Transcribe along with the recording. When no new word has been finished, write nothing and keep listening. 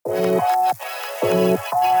My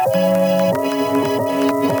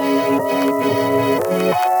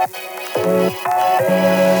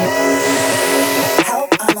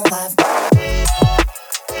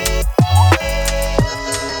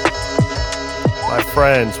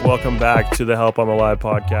friends, welcome back to the Help I'm Alive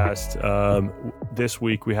podcast. This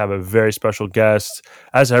week we have a very special guest.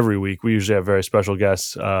 As every week, we usually have very special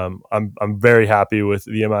guests. I'm very happy with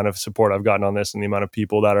the amount of support I've gotten on this and the amount of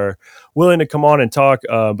people that are willing to come on and talk.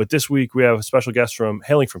 But this week we have a special guest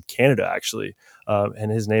hailing from Canada, actually,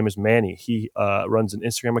 and his name is Manny. He runs an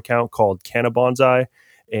Instagram account called Canna Bonsai,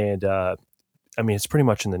 and it's pretty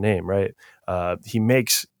much in the name, right? He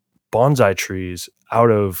makes bonsai trees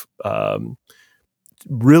out of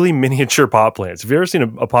really miniature pot plants. If you've ever seen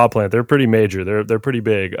a pot plant, they're pretty major. They're pretty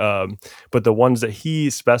big. But the ones that he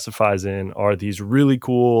specifies in are these really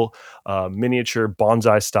cool miniature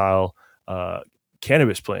bonsai style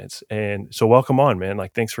cannabis plants. And so welcome on, man.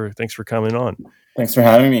 Like thanks for coming on. Thanks for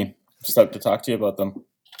having me. Stoked to talk to you about them.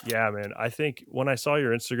 Yeah, man. I think when I saw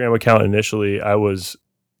your Instagram account initially, I was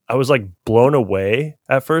like blown away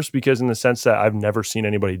at first, because in the sense that I've never seen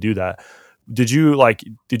anybody do that. Did you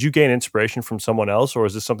gain inspiration from someone else, or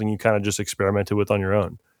is this something you kind of just experimented with on your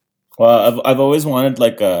own? Well, I've always wanted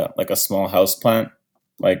like a small house plant,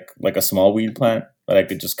 like a small weed plant that I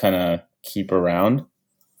could just kind of keep around.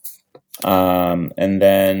 And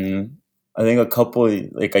then I think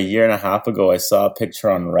a year and a half ago, I saw a picture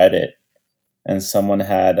on Reddit, and someone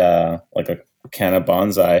had like a Canna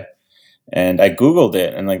Bonsai, and I Googled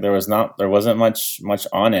it, and like there wasn't much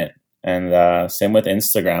on it. And same with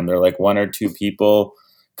Instagram. There are like one or two people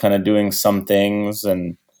kind of doing some things.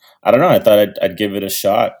 And I don't know, I thought I'd give it a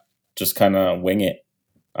shot, just kind of wing it.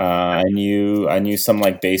 I knew some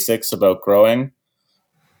like basics about growing.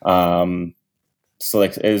 So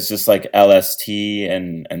like it was just like LST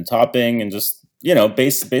and topping and just,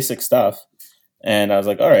 basic stuff. And I was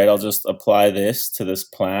like, all right, I'll just apply this to this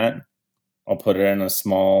plant. I'll put it in a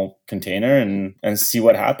small container and see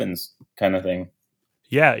what happens, kind of thing.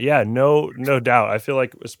 Yeah, no doubt. I feel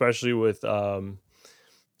like especially with pot.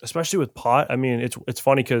 I mean, it's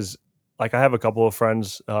funny because like I have a couple of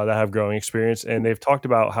friends that have growing experience, and they've talked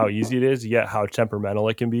about how easy it is, yet how temperamental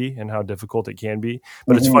it can be and how difficult it can be.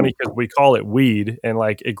 But It's funny because we call it weed, and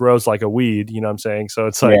like it grows like a weed. You know what I'm saying? So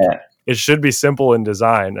it's like It should be simple in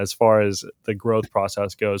design as far as the growth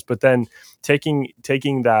process goes. But then taking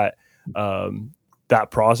that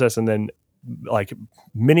that process and then like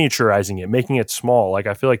miniaturizing it, making it small, like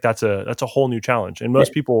I feel like that's a whole new challenge, and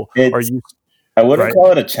most people are used. I wouldn't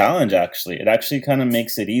call it a challenge. Actually, it actually kind of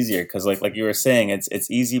makes it easier because, like you were saying, it's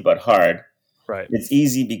easy but hard. Right. It's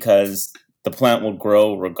easy because the plant will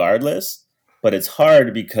grow regardless, but it's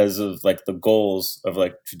hard because of like the goals of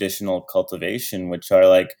like traditional cultivation, which are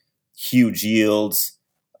like huge yields,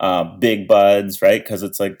 big buds, right? Because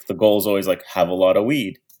it's like the goal is always like have a lot of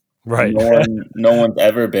weed. Right. No one's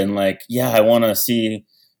ever been like, yeah, I want to see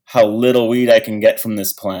how little weed I can get from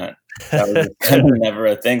this plant. That was kind of never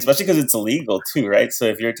a thing, especially because it's illegal too, right? So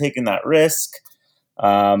if you're taking that risk,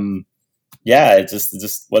 it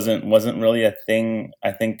just wasn't really a thing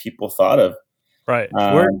I think people thought of. Right.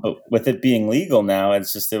 But with it being legal now, it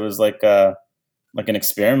was like an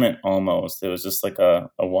experiment almost. It was just like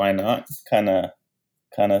a why not kind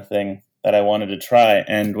of thing that I wanted to try.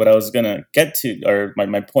 And what I was going to get to, or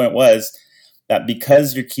my point was that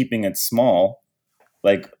because you're keeping it small,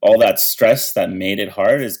 like all that stress that made it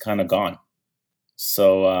hard is kind of gone.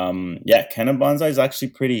 So, Canna Bonsai is actually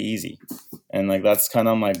pretty easy. And like, that's kind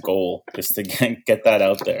of my goal, is to get that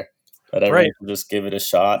out there, that everyone can just give it a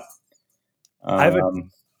shot. I've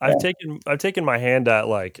taken my hand at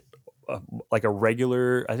like a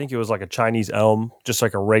regular, I think it was like a Chinese elm, just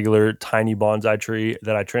like a regular tiny bonsai tree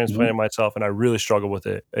that I transplanted myself, and I really struggled with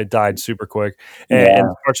it. It died super quick, and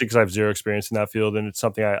partially because I have zero experience in that field, and it's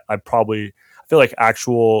something I feel like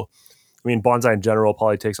bonsai in general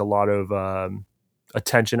probably takes a lot of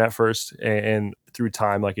attention at first, and through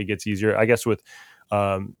time, like it gets easier. I guess with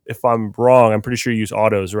if I'm wrong, I'm pretty sure you use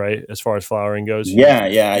autos, right? As far as flowering goes.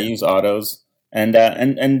 I use autos, and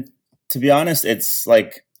to be honest, it's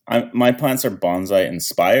like my plants are bonsai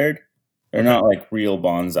inspired. They're not like real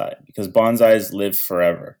bonsai, because bonsais live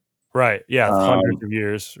forever. Right. Yeah. Hundreds of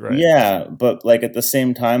years. Right. Yeah. But like at the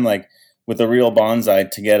same time, like with a real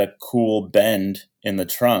bonsai, to get a cool bend in the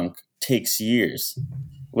trunk takes years.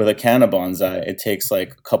 With a Canna Bonsai, it takes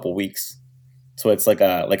like a couple weeks. So it's like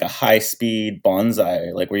a high speed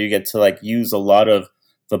bonsai, like where you get to like use a lot of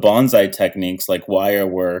the bonsai techniques, like wire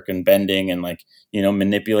work and bending and like,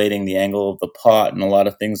 manipulating the angle of the pot and a lot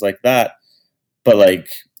of things like that, but like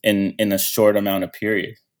in a short amount of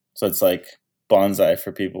period. So it's like bonsai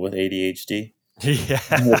for people with ADHD. which Yeah.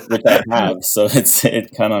 I have, so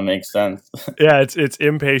it kind of makes sense. Yeah, it's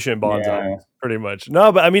impatient bonsai, Yeah, pretty much.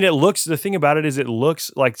 No, but I mean, it looks the thing about it is it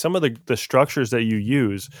looks like some of the structures that you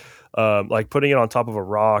use, like putting it on top of a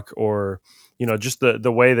rock or, just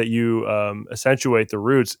the way that you, accentuate the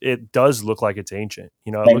roots, it does look like it's ancient.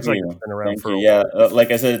 It thank looks like it's you, been around thank for you. a Yeah, while.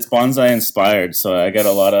 like I said, it's bonsai inspired, so I get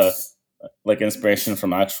a lot of like inspiration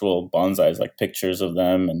from actual bonsais, like pictures of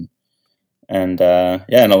them, and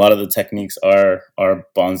yeah, and a lot of the techniques are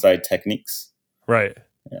bonsai techniques. Right.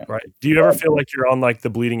 Yeah. Right. Do you ever feel like you're on, like,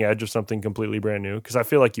 the bleeding edge of something completely brand new? Because I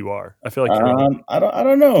feel like you are. I feel like you're on. I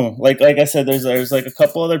don't know. Like I said, there's like a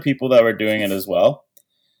couple other people that were doing it as well,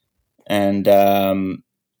 and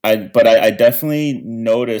I definitely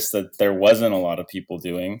noticed that there wasn't a lot of people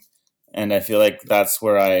doing, and I feel like that's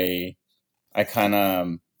where I kind of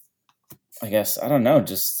I guess I don't know,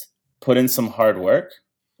 just put in some hard work.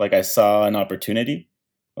 Like I saw an opportunity.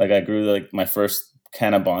 Like I grew like my first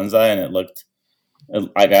can of bonsai, and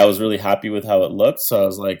like I was really happy with how it looked. So I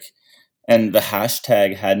was like, and the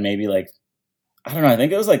hashtag had maybe like I don't know. I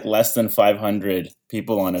think it was like less than 500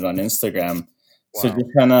 people on it on Instagram. So Wow. just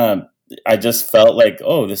kind of, I just felt like,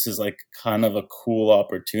 oh, this is like kind of a cool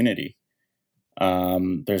opportunity.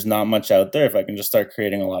 There's not much out there. If I can just start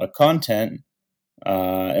creating a lot of content,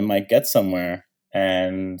 it might get somewhere.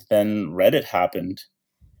 And then Reddit happened.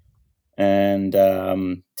 And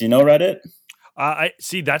do you know Reddit? I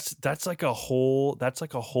see that's like a whole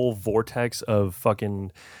vortex of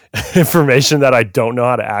fucking information that I don't know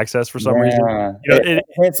how to access for some reason. Yeah, You know, it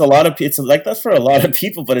it's a lot of it's like that for a lot of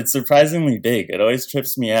people, but it's surprisingly big. It always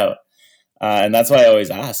trips me out. And that's why I always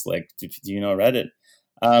ask, like, do you know Reddit?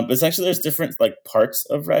 But it's actually there's different like parts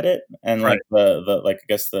of Reddit, and like right. the like I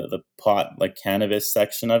guess the pot like cannabis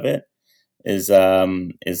section of it is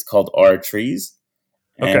called R trees,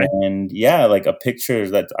 Okay. and yeah, like a picture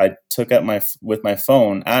that I took at with my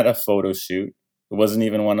phone at a photo shoot. It wasn't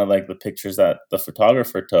even one of like the pictures that the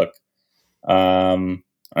photographer took. I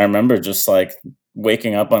remember just like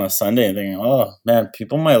waking up on a Sunday and thinking, "Oh man,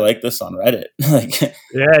 people might like this on Reddit." Like,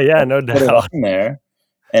 Yeah, yeah, no put it doubt. on there,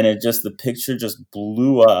 and the picture just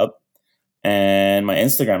blew up, and my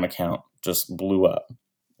Instagram account just blew up,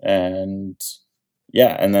 and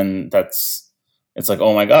yeah, and then it's like,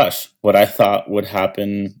 oh my gosh, what I thought would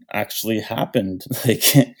happen actually happened. Like,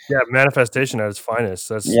 Yeah, manifestation at its finest.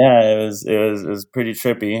 That's yeah, it was pretty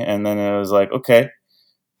trippy, and then it was like, okay,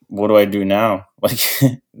 what do I do now? Like,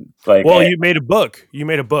 like well, you made a book. You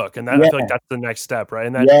made a book, and that I feel like yeah, that's the next step, right?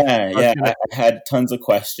 And that yeah, I was yeah. gonna I had tons of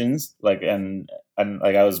questions, like, and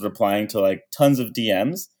like I was replying to like tons of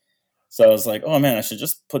DMs. So I was like, oh man, I should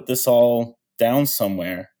just put this all down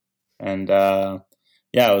somewhere. And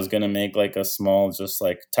yeah, I was gonna make like a small, just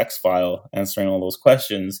like text file answering all those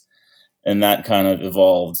questions, and that kind of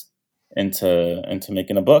evolved into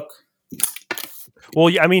making a book. well,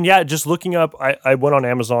 yeah, I mean, yeah, just looking up, I went on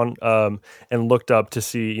Amazon and looked up to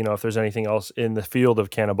see, if there's anything else in the field of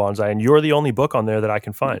canna bonsai, and you're the only book on there that I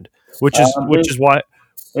can find, which is Um, which there's is why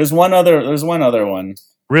there's one other one.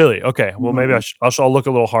 really okay. Well, maybe Mm, I'll look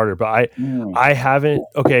a little harder, but mm. I haven't.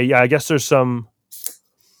 Okay, yeah, I guess there's some.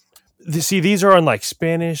 See, these are on like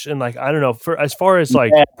Spanish and like I don't know for as far as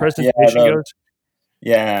like Yeah, yeah, presentation goes.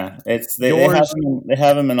 yeah. It's they have Yours,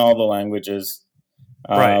 them in all the languages.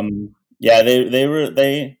 right? Yeah,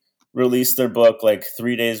 they released their book like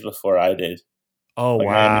 3 days before I did. Oh Like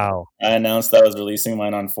wow. I announced I was releasing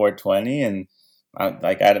mine on 420, and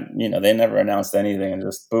they never announced anything, and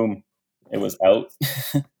just boom, it was out.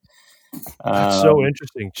 That's so um,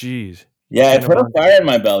 interesting. Jeez, yeah, it canna put a bonsai. fire in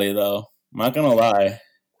my belly though. I'm not gonna lie.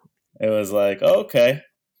 It was like, oh, okay,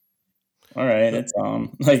 all right, it's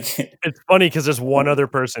on. Like, It's funny because there's one other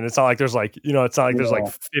person. It's not like there's like, it's not like there's like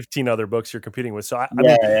yeah, 15 other books you're competing with. So I yeah,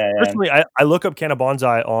 mean, yeah, yeah. personally, I look up Canna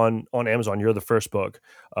Bonsai on Amazon. You're the first book.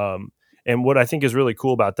 Um, and what I think is really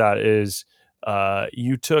cool about that is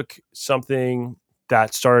you took something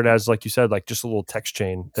that started as, like you said, like just a little text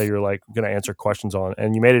chain that you're like going to answer questions on,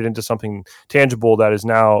 and you made it into something tangible that is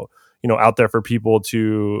now, out there for people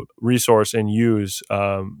to resource and use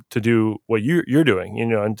to do what you're doing,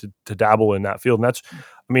 and to dabble in that field. And that's,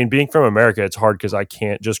 I mean, being from America, it's hard because I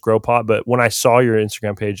can't just grow pot. But when I saw your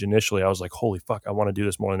Instagram page initially, I was like, holy fuck, I want to do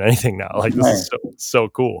this more than anything now. Like, this is Nice. so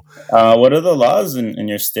cool. What are the laws in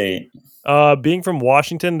your state? Being from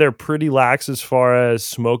Washington, they're pretty lax as far as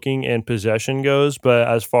smoking and possession goes, but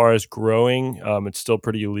as far as growing, it's still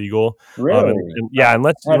pretty illegal. Really? And I yeah, I had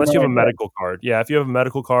unless no you have a idea. medical card. Yeah, if you have a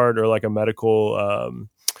medical card or like a medical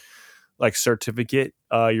like certificate,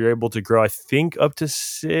 you're able to grow. I think up to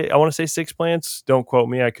I want to say 6 plants. Don't quote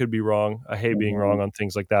me. I could be wrong. I hate being wrong Mhm. on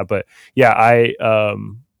things like that, but yeah,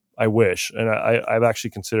 I I wish, and I've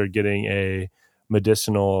actually considered getting a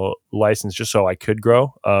medicinal license just so I could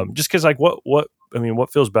grow. Just because like what I mean,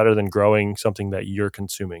 what feels better than growing something that you're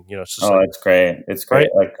consuming? You know, it's just Oh, like it's great. It's great.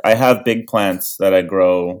 right. Like I have big plants that I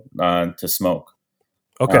grow to smoke.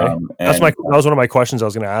 Okay, And that was one of my questions I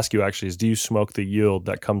was going to ask you. Actually, is do you smoke the yield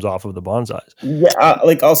that comes off of the bonsais? yeah,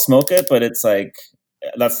 like I'll smoke it, but it's like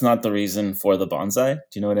that's not the reason for the bonsai. Do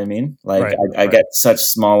you know what I mean? Like Right, I right. get such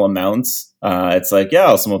small amounts. It's like, yeah,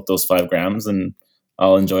 I'll smoke those 5 grams and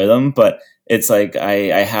I'll enjoy them. But it's like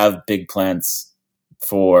I have big plants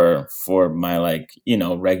for my like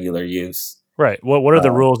regular use. Right. What are the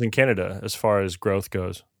Uh, rules in Canada as far as growth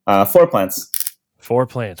goes? 4 plants. 4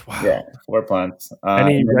 plants. Yeah, Wow. 4 plants. Any And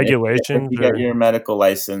then if regulations you get or your medical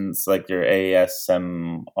license, like your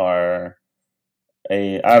ASMR,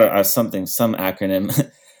 I don't know, some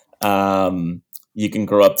acronym, um, you can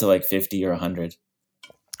grow up to like 50 or 100.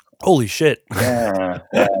 holy shit? Yeah,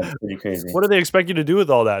 it's pretty crazy. What do they expect you to do with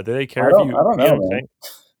all that? Do they I care if don't, you I don't you know know, what I'm man. saying?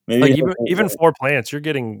 Maybe Like if even 4 plants, you're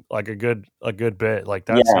getting like a good bit. Like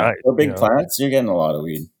that's yeah, nice, for you big know. plants, you're getting a lot of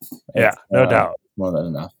weed. Yeah, It's no doubt. more than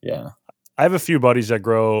enough. Yeah, I have a few buddies that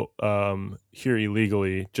grow here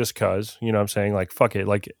illegally just cuz, you know what I'm saying? Like fuck it.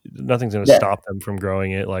 Like nothing's going to yeah, stop them from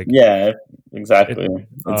growing it like yeah, it exactly.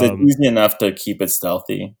 It's um easy enough to keep it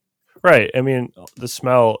stealthy. right. I mean, the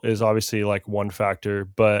smell is obviously like one factor,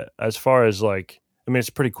 but as far as like, I mean, it's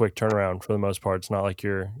a pretty quick turnaround for the most part. It's not like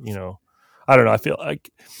you're, you know, I don't know. I feel like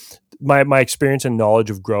my experience and knowledge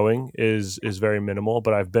of growing is very minimal,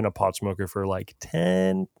 but I've been a pot smoker for like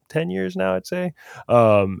 10 years now, I'd say.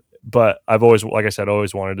 But I've always, like I said,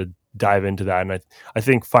 always wanted to dive into that. And I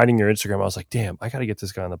think finding your Instagram, I was like, damn, I got to get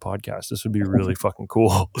this guy on the podcast. This would be really fucking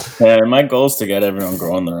cool. Yeah, my goal is to get everyone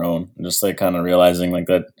growing their own. Just like kind of realizing like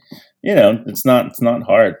that, it's not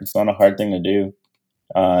hard. It's not a hard thing to do.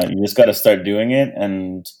 You just got to start doing it,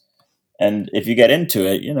 and if you get into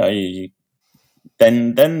it,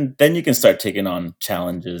 then you can start taking on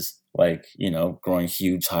challenges like growing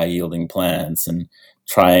huge high yielding plants and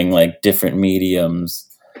trying like different mediums.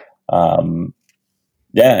 Um,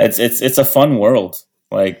 yeah, it's a fun world.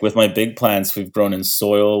 Like with my big plants, we've grown in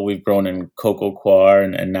soil, we've grown in coco coir,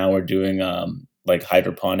 and now we're doing like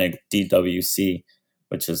hydroponic DWC,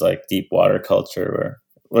 which is like deep water culture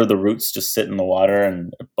where the roots just sit in the water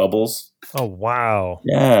and it bubbles. Oh, wow.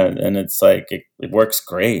 Yeah, and it's like it works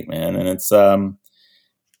great, man. And it's not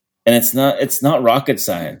rocket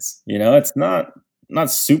science, It's not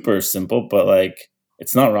super simple, but like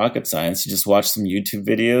it's not rocket science. You just watch some YouTube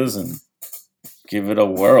videos and give it a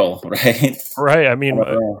whirl, right? Right. I I mean, don't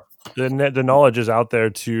know. the knowledge is out there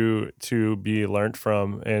to be learned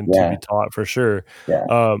from and to Yeah, be taught for sure. yeah.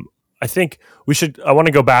 Um, I think I want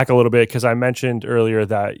to go back a little bit because I mentioned earlier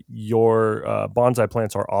that your bonsai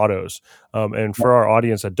plants are autos. And for our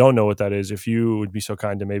audience that don't know what that is, if you would be so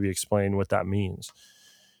kind to maybe explain what that means.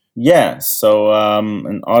 Yeah, so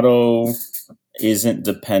an auto isn't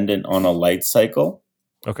dependent on a light cycle.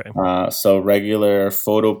 Okay. So regular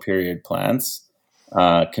photoperiod plants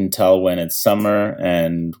can tell when it's summer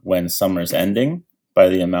and when summer's ending by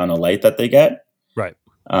the amount of light that they get. Right.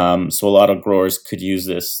 So a lot of growers could use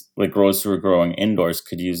this, like growers who are growing indoors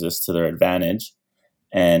could use this to their advantage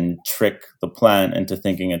and trick the plant into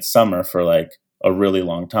thinking it's summer for like a really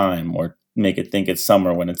long time, or make it think it's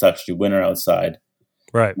summer when it's actually winter outside.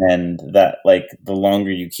 Right. And that, like, the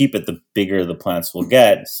longer you keep it, the bigger the plants will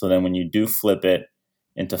get. So then when you do flip it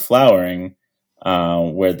into flowering,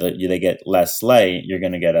 where they get less light, you're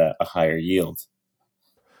going to get a higher yield.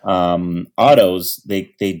 Autos,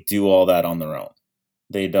 they do all that on their own.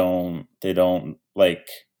 They don't like,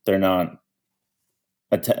 they're not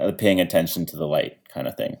paying attention to the light kind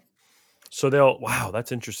of thing. So wow,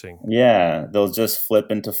 that's interesting. Yeah, they'll just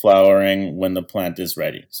flip into flowering when the plant is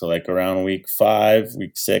ready. So like around week 5,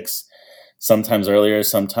 week 6, sometimes earlier,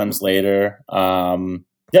 sometimes later. Yeah,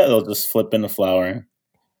 they'll just flip into flowering.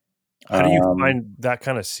 How do you Um, find that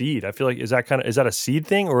kind of seed? I feel like is that a seed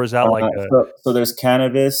thing or is that like a so there's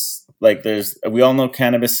cannabis, like we all know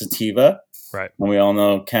cannabis sativa, right? and we all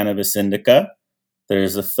know cannabis indica.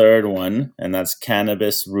 There's a third one, and that's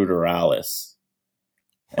cannabis ruderalis.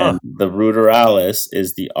 Huh. And the ruderalis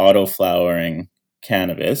is the auto flowering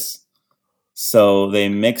cannabis. So they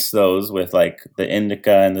mix those with like the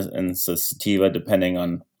indica and the sativa, depending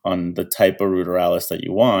on the type of ruderalis that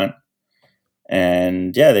you want.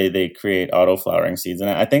 And yeah, they create auto flowering seeds, and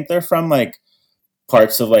I think they're from like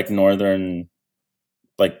parts of like northern,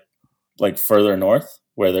 like further north,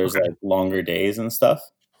 where there's Okay. like longer days and stuff.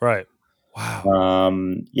 Right. Wow.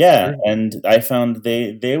 Yeah, Very- and I found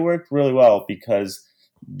they worked really well because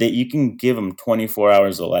you can give them 24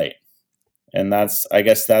 hours of light, And I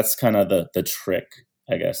guess that's kind of the trick,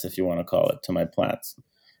 I guess, if you want to call it, to my plants,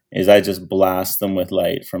 is I just blast them with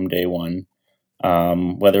light from day one.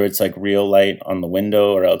 Whether it's like real light on the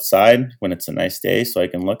window or outside when it's a nice day so I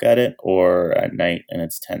can look at it, or at night and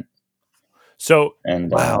it's 10. So,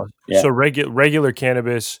 And wow. yeah. So regular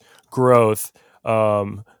cannabis growth,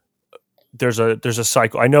 there's a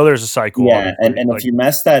cycle. I know there's a cycle, Yeah, and obviously. if you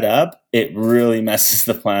mess that up, it really messes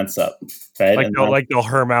the plants up, right? And They'll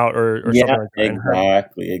herm out or yeah, something like that.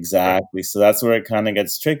 exactly, Right. exactly. So that's where it kind of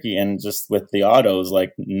gets tricky. And just with the autos,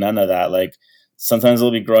 like none of that. Like sometimes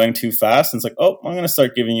they'll be growing too fast, and it's like, oh, I'm gonna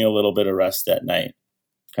start giving you a little bit of rest at night,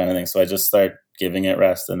 kind of thing. So I just start giving it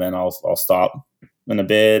rest, and then I'll stop in a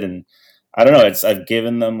bit, and I don't know. I've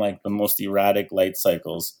given them like the most erratic light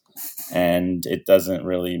cycles, and it doesn't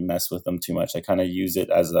really mess with them too much. I kind of use it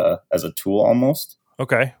as a tool almost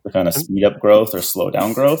Okay. to kind of speed up growth or slow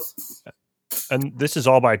down growth. And this is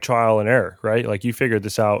all by trial and error, right? Like you figured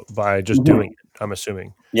this out by just doing it, I'm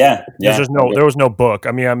assuming. Yeah, yeah. There was no book.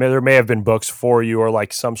 I mean, there may have been books for you or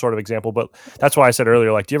like some sort of example, but that's why I said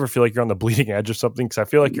earlier, like, do you ever feel like you're on the bleeding edge of something? Because I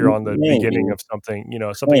feel like you're on the beginning of something,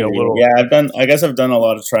 something Maybe. a little. Yeah, I guess I've done a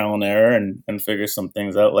lot of trial and error and figure some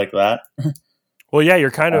things out like that. Well, yeah,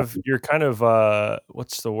 you're kind of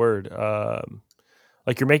what's the word?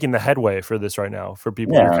 Like you're making the headway for this right now for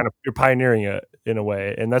people. Yeah. You're pioneering it in a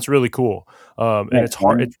way, and that's really cool. And it's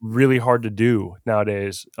hard. It's really hard to do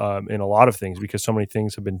nowadays in a lot of things because so many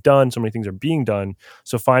things have been done, so many things are being done.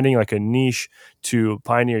 So finding like a niche to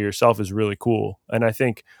pioneer yourself is really cool. And I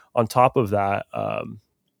think on top of that,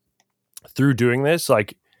 through doing this,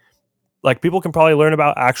 like people can probably learn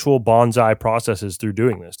about actual bonsai processes through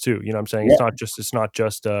doing this too. You know what I'm saying? Yeah. It's not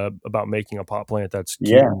just about making a pot plant that's cute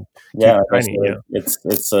yeah, and yeah. tiny.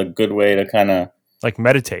 It's a good way to kind of like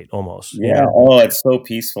meditate almost. Yeah. Oh, it's so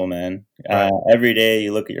peaceful, man. Right. Every day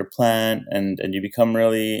you look at your plant and you become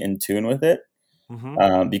really in tune with it.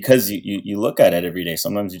 Mm-hmm. Because you look at it every day.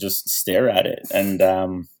 Sometimes you just stare at it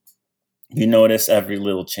and you notice every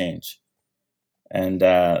little change. And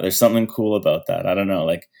there's something cool about that. I don't know,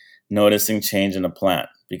 like noticing change in a plant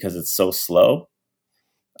because it's so slow.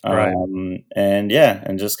 Right. And yeah,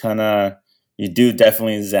 and just kind of, you do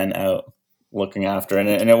definitely zen out looking after it.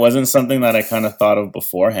 And it wasn't something that I kind of thought of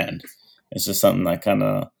beforehand. It's just something that kind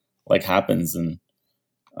of like happens, and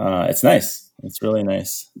it's nice. It's really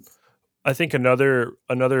nice. I think another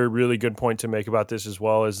really good point to make about this as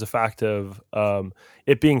well is the fact of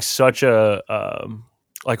it being such a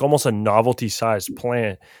like almost a novelty sized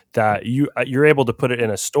plant that you're able to put it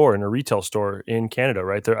in a retail store in Canada,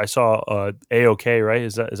 right? There, I saw AOK, right?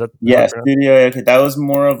 Is that yeah, Studio AOK? That was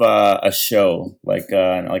more of a show, like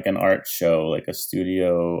an art show, like a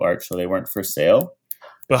studio art show. They weren't for sale.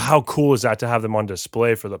 But how cool is that to have them on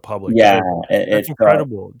display for the public? Yeah, that's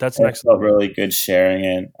incredible. That's next level. It felt really good sharing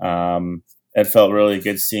it. It felt really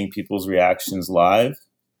good seeing people's reactions live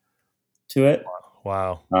to it.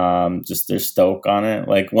 Wow. Just their stoke on it.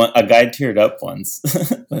 Like a guy teared up once.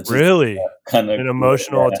 Really? Kind of an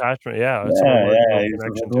emotional attachment. Yeah.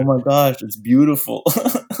 Like, oh my gosh, it's beautiful.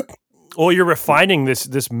 Well, you're refining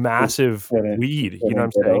this massive weed. You know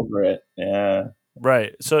what I'm saying? Over it. Yeah.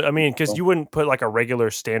 Right. So, I mean, because you wouldn't put like a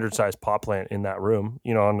regular standard sized pot plant in that room,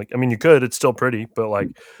 I mean, you could, it's still pretty, but like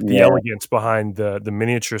the elegance behind the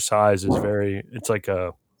miniature size is it's like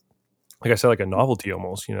I said, like a novelty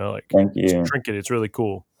almost, like Thank you. It's a trinket. It's really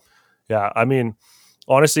cool. Yeah. I mean,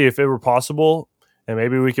 honestly, if it were possible, and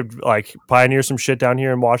maybe we could like pioneer some shit down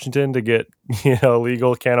here in Washington to get,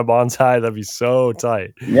 legal canna bonsai, that'd be so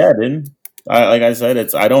tight. Yeah, dude. Like I said,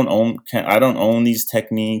 I don't own these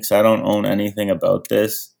techniques. I don't own anything about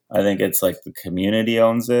this. I think it's like the community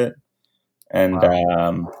owns it, and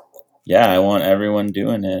wow. I want everyone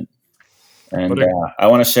doing it, and I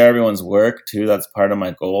want to share everyone's work too. That's part of my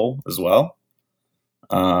goal as well.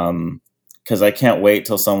 Because I can't wait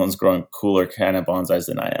till someone's growing cooler canna bonsais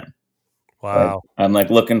than I am. Wow, like, I'm like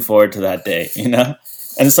looking forward to that day,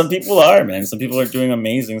 And some people are, man. Some people are doing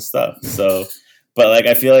amazing stuff. So. But like,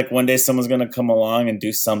 I feel like one day someone's going to come along and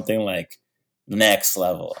do something like next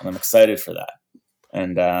level. And I'm excited for that.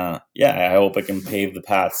 And I hope I can pave the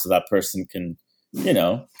path so that person can,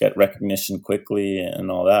 get recognition quickly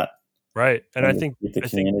and all that. Right. And I think keep the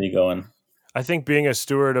community going. I think being a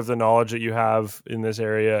steward of the knowledge that you have in this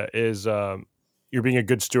area is you're being a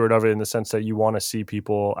good steward of it in the sense that you want to see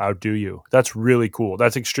people outdo you. That's really cool.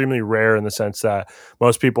 That's extremely rare in the sense that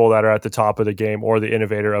most people that are at the top of the game or the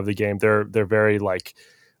innovator of the game, they're very like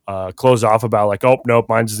close off about like, oh nope,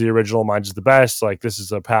 mine's the original, mine's the best. Like this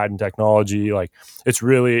is a patent technology. Like it's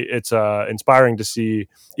inspiring to see,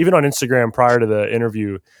 even on Instagram prior to the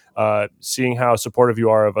interview, seeing how supportive you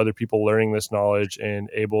are of other people learning this knowledge and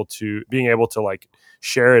being able to like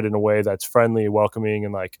share it in a way that's friendly, welcoming,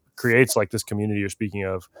 and like creates like this community you're speaking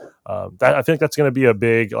of. That I think that's going to be a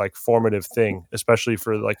big like formative thing, especially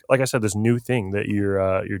for like I said, this new thing that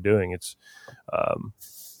you're doing. It's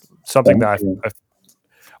something Thank that you.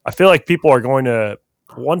 I feel like people are going to,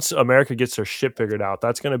 once America gets their shit figured out,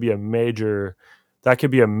 that could be a major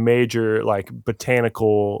like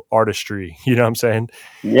botanical artistry. You know what I'm saying?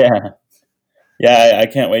 Yeah. Yeah, I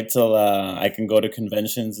can't wait till I can go to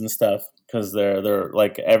conventions and stuff, because they're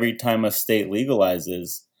like every time a state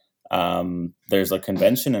legalizes, there's a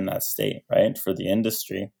convention in that state, right, for the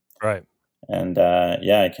industry. Right. And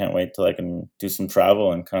yeah, I can't wait till I can do some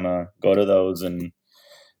travel and kind of go to those,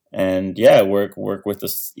 and yeah, work with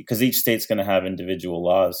this, because each state's going to have individual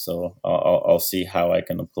laws. So I'll see how I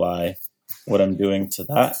can apply what I'm doing to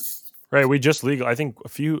that. Right. We just I think a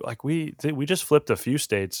few, like we just flipped a few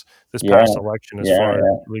states this Yeah, past election as yeah, far as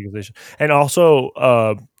legalization, and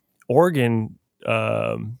also Oregon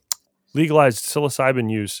legalized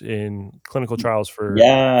psilocybin use in clinical trials for.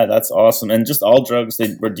 yeah. That's awesome. And just all drugs,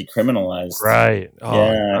 they were decriminalized. Right. Oh,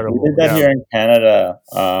 Yeah, we incredible. did that Yeah. here in Canada.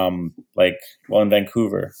 In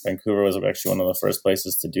Vancouver. Vancouver was actually one of the first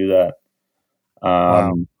places to do that.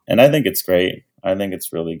 Wow. And I think it's great. I think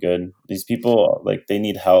it's really good. These people, like, they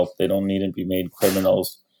need help. They don't need to be made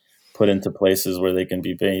criminals, put into places where they can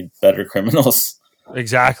be made better criminals.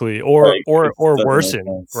 Exactly. Or Like, it doesn't make worsen,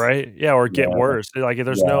 sense. right? Yeah, or get Yeah, worse. Like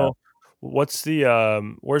there's yeah, no, what's the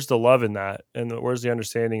where's the love in that? And where's the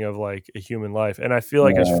understanding of like a human life? And I feel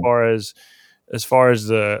like yeah, as far as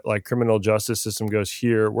the like criminal justice system goes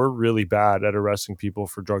here, we're really bad at arresting people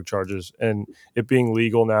for drug charges, and it being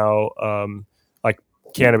legal now, like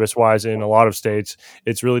cannabis wise in a lot of states,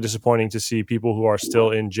 it's really disappointing to see people who are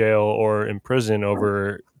still in jail or in prison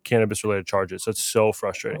over cannabis related charges. That's so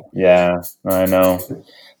frustrating. yeah. I know,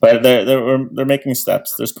 but they're making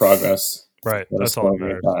steps. There's progress. Right. Gotta That's all slow that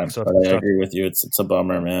every matters. time. So, But I agree with you. It's a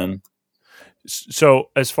bummer, man. so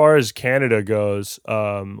as far as Canada goes,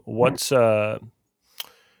 what are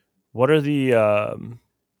the,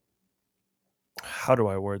 how do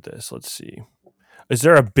I word this? Let's see. Is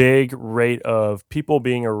there a big rate of people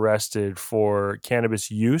being arrested for cannabis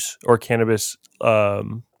use or cannabis,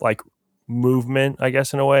 like movement, I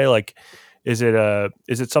guess, in a way? Like, is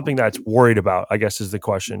it something that's worried about, I guess is the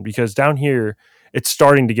question, because down here it's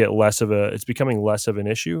starting to get it's becoming less of an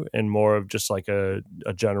issue and more of just like a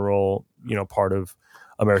general, part of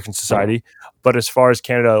American society. But as far as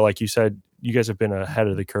Canada, like you said, you guys have been ahead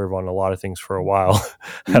of the curve on a lot of things for a while,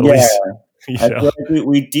 at Yeah, least, I you know. feel like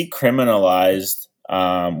we decriminalized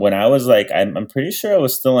when I was like, I'm pretty sure I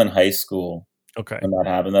was still in high school Okay. when that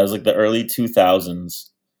happened. That was like the early 2000s.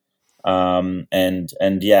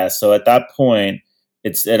 And yeah, so at that point,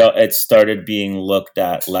 it started being looked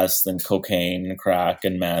at less than cocaine and crack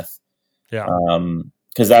and meth. Yeah.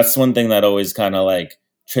 Because that's one thing that always kind of like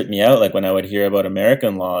tripped me out. Like when I would hear about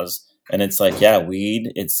American laws, and it's like, yeah,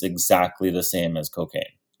 weed, it's exactly the same as cocaine.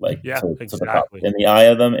 Like Yeah, to the cop, exactly. in the eye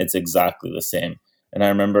of them, it's exactly the same. And I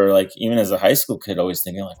remember, like, even as a high school kid, always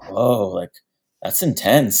thinking, like, whoa, like that's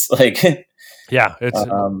intense. Like, Yeah, it's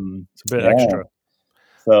a bit yeah. extra.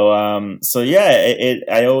 So yeah,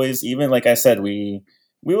 I always, even like I said, we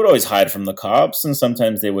would always hide from the cops, and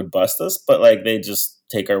sometimes they would bust us, but like they just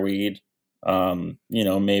take our weed,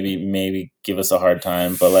 maybe give us a hard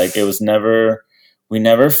time, but like it was never, we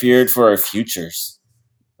never feared for our futures,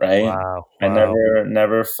 right? Wow, I wow.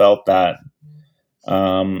 never felt that.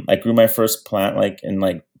 I grew my first plant like in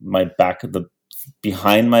like my back of the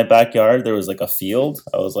behind my backyard. There was like a field.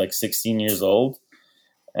 I was like 16 years old,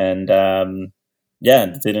 and yeah,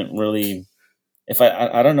 it didn't really. If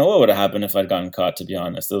I don't know what would have happened if I'd gotten caught. To be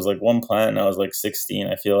honest, there was like one plant, and I was like 16.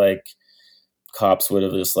 I feel like cops would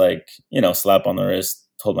have just like slap on the wrist,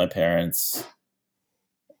 told my parents.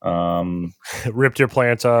 Ripped your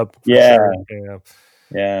plants up for Yeah, sure. Yeah.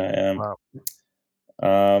 yeah, Wow.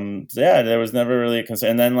 so yeah, there was never really a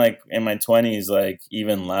concern. And then like in my 20s, like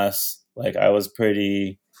even less. Like I was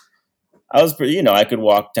pretty, I could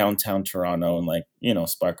walk downtown Toronto and like,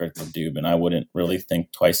 spark at the Dube, and I wouldn't really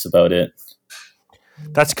think twice about it.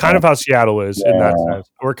 That's kind of how Seattle is in that Yeah. sense.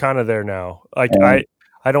 We're kind of there now. Like And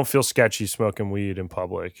I don't feel sketchy smoking weed in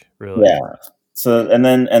public, really. yeah. So and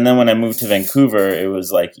then when I moved to Vancouver, it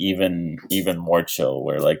was like even more chill,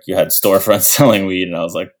 where like you had storefronts selling weed, and I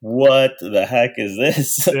was like, what the heck is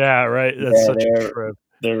this? Yeah, right. That's Yeah, such a trip.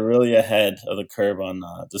 they're really ahead of the curve on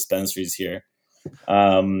dispensaries here.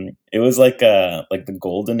 It was like the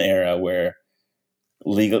golden era where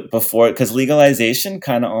because legalization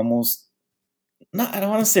kind of almost, not, I don't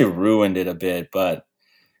want to say ruined it a bit, but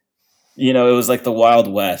it was like the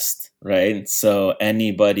Wild West, right? So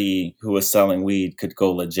anybody who was selling weed could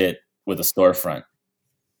go legit with a storefront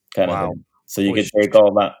kind of Wow. thing. So you Holy could take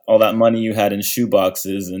all that money you had in shoe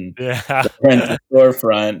boxes and yeah. rent a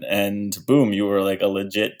storefront, and boom, you were like a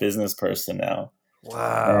legit business person now.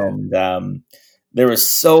 Wow. And there were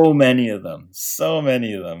so many of them,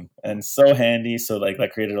 and so handy. So like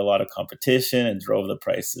that created a lot of competition and drove the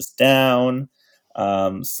prices down.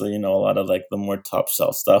 So a lot of like the more top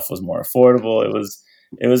shelf stuff was more affordable.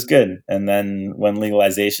 It was good. And then when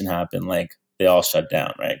legalization happened, like they all shut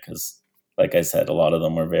down, right? Because like I said, a lot of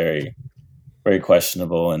them were very, very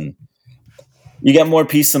questionable, and you get more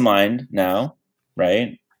peace of mind now,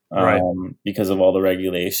 right? Right. Because of all the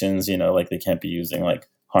regulations, like they can't be using like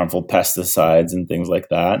harmful pesticides and things like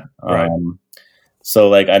that. Right. So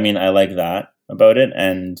like, I mean, I like that about it.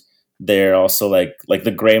 And they're also like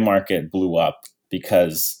the gray market blew up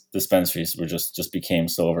because dispensaries were just became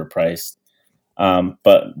so overpriced.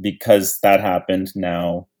 But because that happened,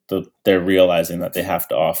 now they're realizing that they have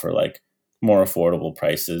to offer like more affordable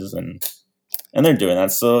prices, and they're doing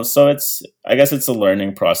that. So it's, I guess it's a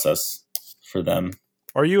learning process for them.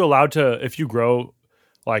 Are you allowed to, if you grow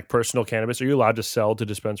like personal cannabis, are you allowed to sell to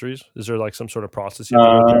dispensaries? Is there like some sort of process you have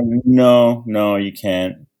to go through? No, you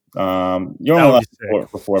can't. You're That only would allowed be sick.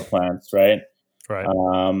 for 4 plants, right? Right.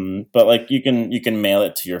 But like you can mail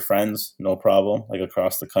it to your friends, no problem, like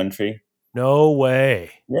across the country. No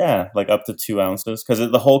way. Yeah, like up to 2 ounces,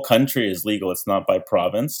 because the whole country is legal. It's not by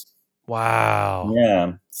province. Wow.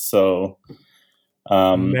 Yeah, so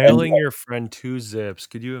and Mailing your friend 2 zips.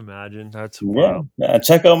 Could you imagine? That's yeah, wow.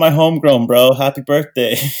 check out my homegrown, bro. Happy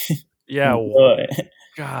birthday. Yeah. Enjoy.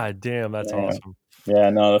 God damn, that's Yeah. awesome. Yeah,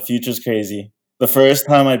 no, the future's crazy. The first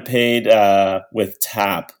time I paid with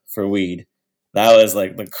Tap for weed, that was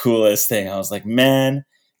like the coolest thing. I was like, man,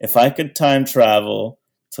 if I could time travel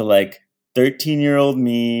to like 13-year-old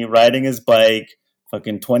me riding his bike,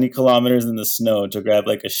 fucking 20 kilometers in the snow to grab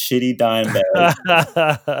like a shitty dime bag,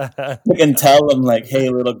 I can tell him like, hey,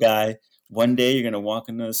 little guy, one day you're gonna walk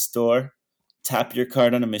into a store, tap your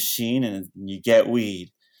card on a machine, and you get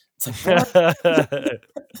weed. It's like, what?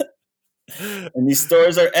 And these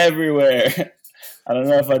stores are everywhere. I don't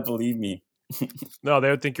know if I'd believe me. No, they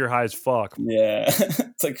would think you're high as fuck. Yeah.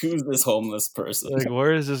 It's like, who's this homeless person? Like,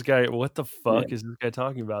 where is this guy? What the Yeah. fuck is this guy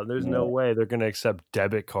talking about? There's no Yeah. way they're gonna accept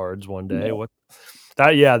debit cards one day. Yeah. What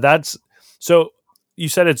that? Yeah, that's so. You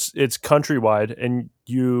said it's countrywide, and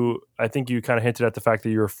I think you kind of hinted at the fact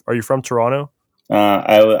that are you from Toronto?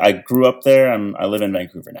 I grew up there. I live in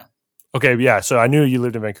Vancouver now. Okay, yeah. So I knew you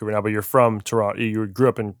lived in Vancouver now, but you're from Toronto. You grew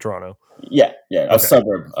up in Toronto. Yeah. A Okay.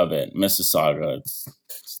 suburb of it. Mississauga.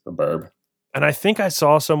 It's the burb. And I think I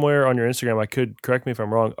saw somewhere on your Instagram, I could correct me if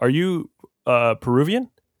I'm wrong. Are you Peruvian?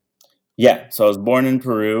 Yeah. So I was born in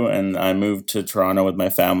Peru, and I moved to Toronto with my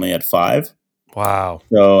family at 5. Wow.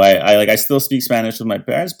 So I still speak Spanish with my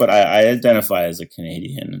parents, but I identify as a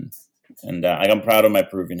Canadian, and I'm proud of my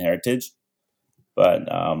Peruvian heritage, but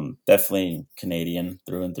definitely Canadian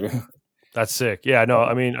through and through. That's sick. Yeah, no,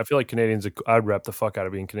 I mean, I feel like Canadians, I'd rep the fuck out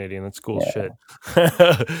of being Canadian. That's cool as Yeah.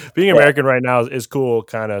 shit. Being Yeah. American right now is cool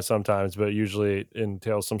kind of sometimes, but usually it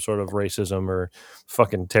entails some sort of racism or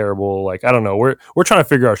fucking terrible. Like, I don't know. We're trying to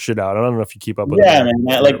figure our shit out. I don't know if you keep up with Yeah, America.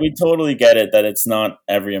 man. Like we totally get it that it's not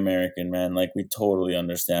every American, man. Like we totally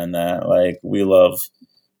understand that. Like we love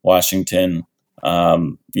Washington,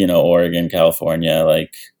 Oregon, California.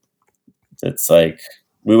 Like it's like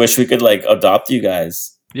we wish we could like adopt you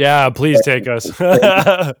guys. Yeah, please take us.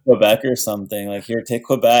 Quebec or something. Like here, take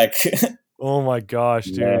Quebec. Oh my gosh,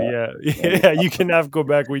 dude. Yeah. Yeah, you can have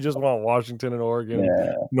Quebec. We just want Washington and Oregon,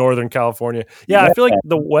 Yeah. Northern California. Yeah, I feel like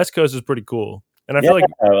the West Coast is pretty cool. And I Yeah, feel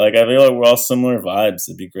like I feel like we're all similar vibes.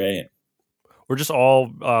 It'd be great. we're just all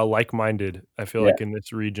like-minded, I feel Yeah. like, in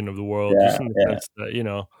this region of the world, Yeah, just in the yeah. sense that,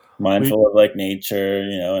 we Mindful of like nature,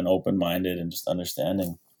 and open-minded and just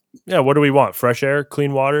understanding. yeah, what do we want? Fresh air,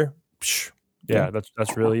 clean water? Psh, Yeah. yeah,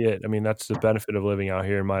 that's really it. I mean, that's the benefit of living out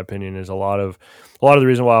here, in my opinion, is a lot of the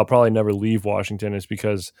reason why I'll probably never leave Washington is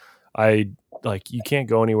because you can't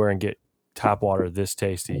go anywhere and get tap water this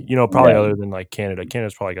tasty. Probably Yeah. other than like Canada.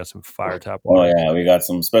 Canada's probably got some fire tap Oh water. yeah, we got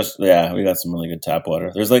some we got some really good tap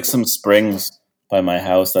water. There's like some springs by my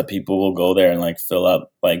house that people will go there and like fill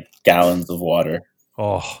up like gallons of water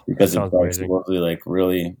Oh, because that it's sounds like amazing. supposedly like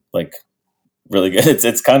really good.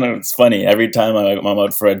 It's funny. Every time I'm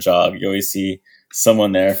out for a jog, you always see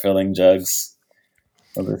someone there filling jugs.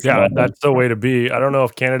 of this Yeah, moment. that's the way to be. I don't know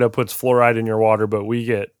if Canada puts fluoride in your water, but we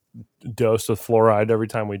get dosed with fluoride every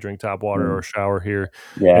time we drink tap water or shower here.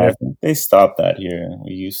 And Yeah, I if think they stopped that here.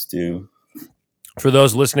 We used to. for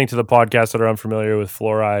those listening to the podcast that are unfamiliar with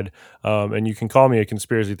fluoride, and you can call me a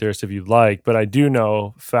conspiracy theorist if you'd like, but I do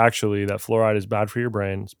know factually that fluoride is bad for your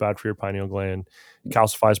brain. It's bad for your pineal gland. It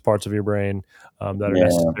calcifies parts of your brain that are Yeah,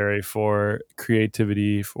 necessary for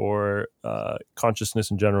creativity, for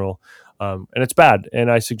consciousness in general. And it's bad.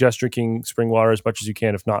 And I suggest drinking spring water as much as you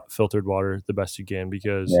can, if not filtered water, the best you can,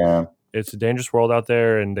 because yeah, it's a dangerous world out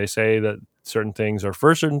there, and they say that certain things are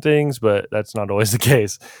for certain things, but that's not always the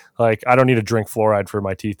case. Like, I don't need to drink fluoride for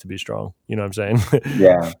my teeth to be strong. You know what I'm saying?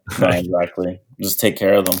 yeah. No, Like, exactly. Just take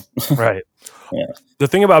care of them. right. Yeah. The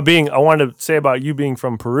thing about I wanted to say about you being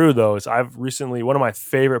from Peru, though, is I've recently, one of my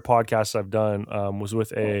favorite podcasts I've done was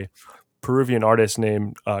with a Peruvian artist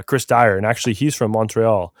named Chris Dyer. And actually, he's from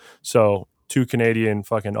Montreal. So, two Canadian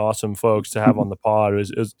fucking awesome folks to have on the pod.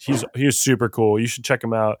 He's super cool. You should check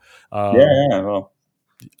him out. Yeah, Um, yeah. Well,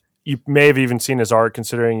 you may have even seen his art,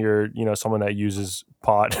 considering you're someone that uses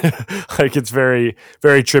pot. Like, it's very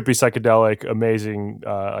very trippy, psychedelic, amazing,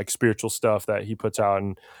 like spiritual stuff that he puts out.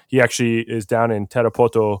 And he actually is down in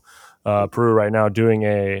Terapoto, Peru right now, doing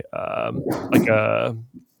like a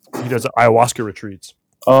he does ayahuasca retreats.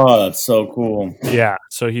 oh, that's so cool. Yeah,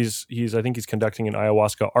 so he's I think he's conducting an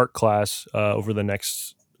ayahuasca art class over the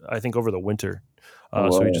next, I think, over the winter. So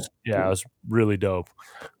he Whoa. just, yeah, it was really dope.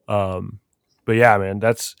 um but yeah, man,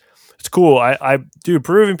 it's cool. Dude,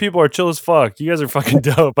 Peruvian people are chill as fuck. You guys are fucking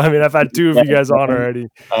dope. I mean, I've had two of Yeah, you guys on already.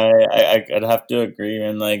 I'd have to agree,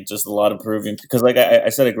 and like just a lot of Peruvian because, like I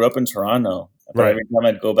said, I grew up in Toronto, but Right. every time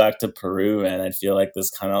I'd go back to Peru, and I'd feel like this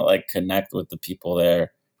kind of like connect with the people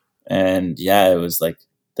there, and yeah, it was like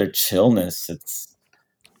their chillness. It's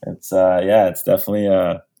yeah, it's definitely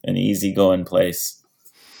an easygoing place.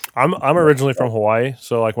 I'm originally from Hawaii,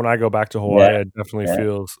 so like when I go back to Yeah, Hawaii, I definitely yeah,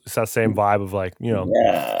 feel it's that same vibe of like, yeah.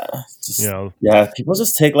 you Just know, yeah, people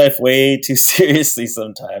just take life way too seriously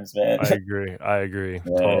sometimes, man. I agree.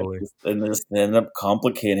 Yeah, Totally. and just they end up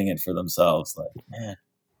complicating it for themselves. Like, man,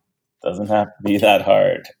 doesn't have to be that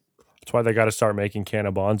hard. That's why they got to start making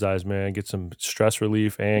canna bonsais, man. Get some stress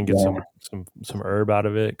relief and get Yeah, some herb out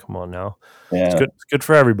of it. Come on now, it's yeah, good. It's good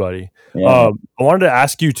for everybody. yeah, I wanted to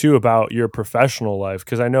ask you too about your professional life,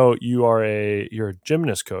 because I know you're a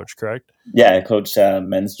gymnast coach, correct? yeah. I coach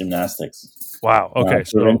men's gymnastics, Wow. Okay.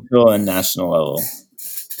 So provincial and national level.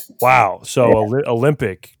 wow. So Yeah,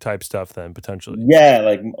 Olympic type stuff then, potentially. yeah.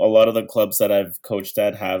 Like a lot of the clubs that I've coached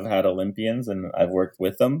at have had Olympians, and I've worked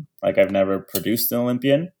with them. Like I've never produced an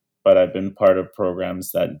Olympian, but I've been part of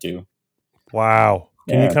programs that do. Wow.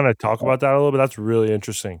 Can you Yeah, kind of talk about that a little bit? That's really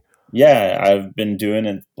interesting. yeah. I've been doing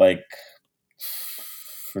it like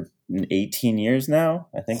for 18 years now.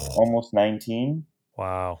 I think almost 19.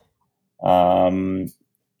 Wow. Um,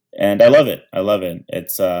 and I love it. I love it.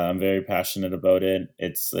 It's I'm very passionate about it.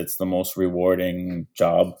 It's the most rewarding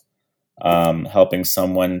job. Helping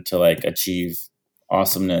someone to like achieve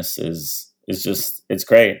awesomeness is just it's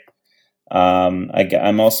great.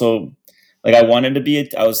 I'm also like I wanted to be.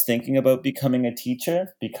 I was thinking about becoming a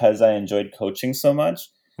teacher because I enjoyed coaching so much,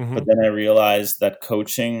 but Hmm. then I realized that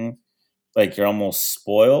coaching, like you're almost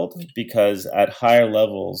spoiled because at higher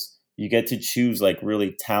levels you get to choose like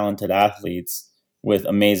really talented athletes with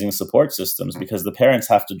amazing support systems because the parents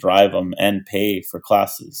have to drive them and pay for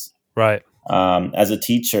classes. Right. As a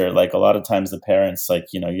teacher, like a lot of times the parents, like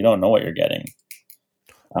you don't know what you're getting.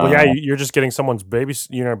 Well, uh, yeah, you're just getting someone's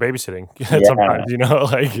babysitting yeah, sometimes,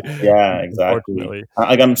 like, yeah, exactly. unfortunately.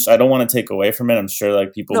 I don't want to take away from it. I'm sure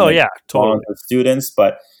like people No, make yeah, bonds totally. with students,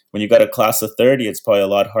 but when you got a class of 30, it's probably a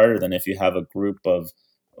lot harder than if you have a group of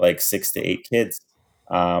like 6 to 8 kids.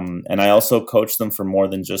 And I also coach them for more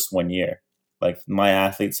than just 1 year. Like my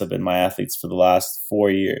athletes have been my athletes for the last 4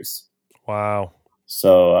 years. Wow.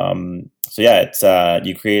 So yeah, it's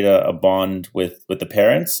you create a bond with the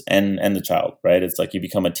parents and the child, right? It's like you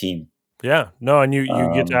become a team. Yeah. No, and you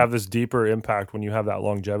get to Um, have this deeper impact when you have that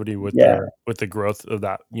longevity with yeah, the growth of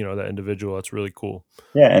that, that individual. That's really cool.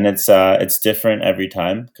 yeah, and it's different every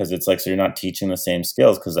time because it's like so you're not teaching the same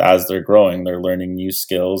skills because as they're growing, they're learning new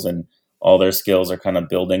skills and all their skills are kind of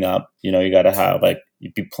building up. You got to have like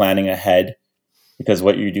you be planning ahead because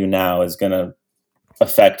what you do now is going to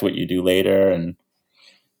affect what you do later. And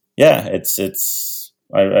yeah,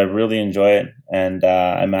 I really enjoy it, and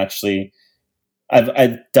I've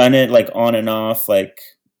done it like on and off like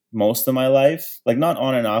most of my life, like not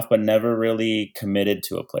on and off, but never really committed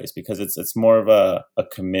to a place because it's more of a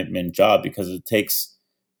commitment job because it takes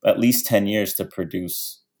at least 10 years to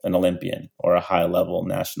produce an Olympian or a high level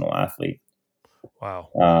national athlete. Wow.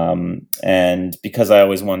 And because I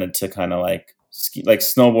always wanted to kind of like ski, like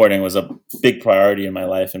snowboarding was a big priority in my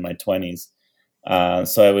life in my 20s.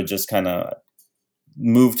 So I would just kind of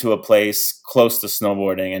move to a place close to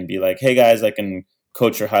snowboarding and be like, hey guys, I can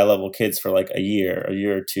coach your high level kids for like a year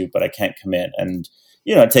or two, but I can't commit. And,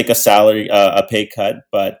 take a salary, a pay cut,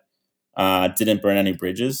 but didn't burn any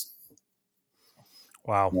bridges.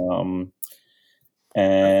 Wow.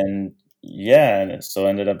 And yeah, and so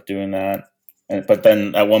ended up doing that. But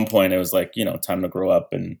then at one point it was like, time to grow up,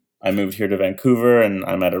 and I moved here to Vancouver, and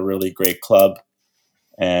I'm at a really great club.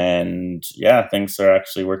 And yeah, things are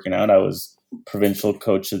actually working out. I was provincial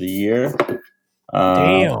coach of the year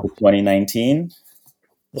Damn. 2019.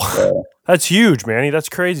 So, That's huge, Manny. That's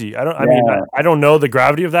crazy. I mean, I don't know the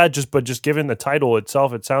gravity of that, but just given the title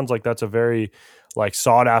itself, it sounds like that's a very like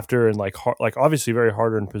sought after and like like obviously very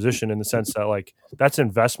hard earned position, in the sense that like that's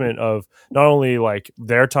investment of not only like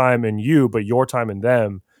their time in you, but your time in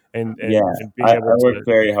them. And yeah, being I able worked to,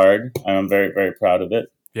 very hard, and I'm very, very proud of it.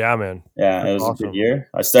 yeah, man. Yeah, it That's was a good awesome. year.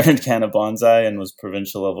 I started Canada Bonsai and was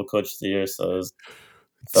provincial level coach of the year, so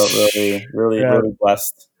felt really, really, Yeah. really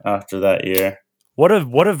blessed after that year. What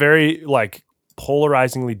a very like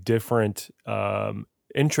polarizingly different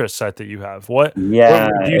interest set that you have. What Yeah,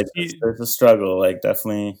 do you see? there's a struggle. Like,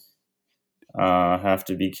 definitely have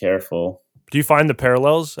to be careful. Do you find the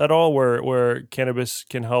parallels at all where cannabis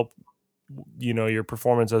can help, your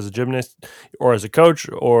performance as a gymnast or as a coach,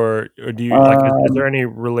 or do you like, is there Um, any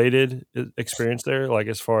related experience there, like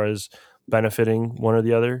as far as benefiting one or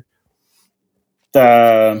the other?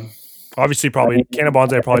 the Obviously, I probably Canna mean,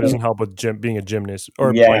 Bonsai I probably think, doesn't help with being a gymnast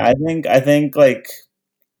or yeah, like, I think like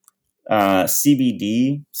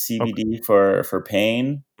CBD, okay. for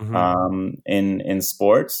pain Hmm. in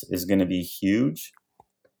sports is going to be huge.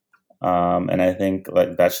 And I think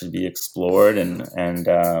like that should be explored, and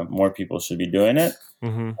more people should be doing it.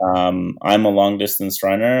 Hmm. I'm a long distance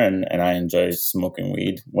runner, and I enjoy smoking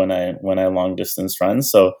weed when I long distance run.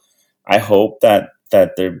 So I hope that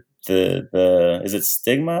the is it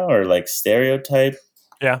stigma or like stereotype?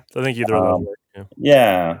 Yeah, I think either of those Um, work. Yeah.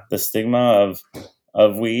 yeah, the stigma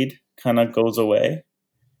of weed kind of goes away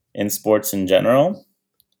in sports in general.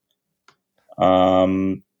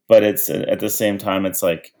 But it's at the same time, it's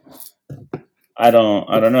like I don't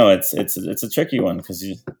know. It's a tricky one because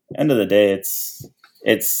end of the day, it's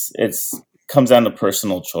comes down to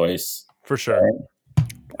personal choice, For sure. right?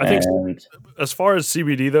 I think And as far as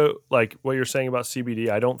CBD though, like what you're saying about CBD,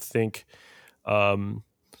 I don't think, um,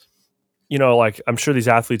 like I'm sure these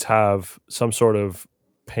athletes have some sort of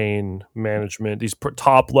pain management. These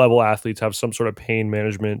top level athletes have some sort of pain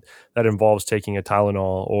management that involves taking a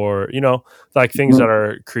Tylenol, or like things that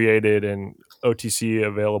are created and OTC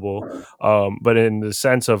available. But in the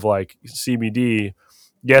sense of like CBD,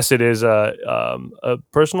 yes, it is a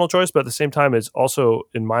personal choice, but at the same time, it's also,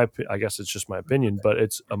 I guess it's just my opinion, but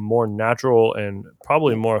it's a more natural and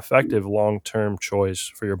probably more effective long term choice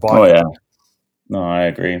for your oh body. yeah, no, I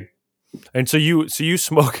agree. And so you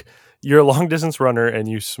smoke. You're a long distance runner, and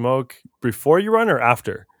you smoke before you run or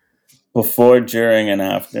after. Before, during, and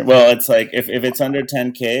after. Well, it's like if it's under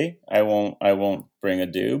 10K, I won't bring a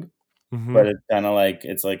doob. Hmm. But it's kind of like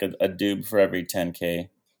it's like a doob for every 10K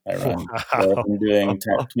I run. So if Wow. I'm doing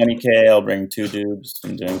 20K, I'll bring two doobs. If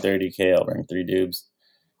I'm doing 30K, I'll bring three doobs,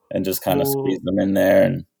 and just kind of squeeze Oh, them in there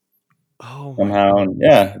and oh my somehow. god. And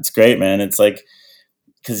yeah, it's great, man. It's like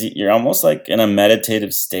because you're almost like in a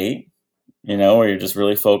meditative state, where you're just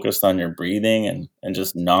really focused on your breathing and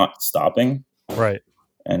just not stopping Right.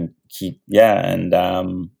 and and I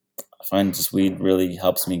find just weed really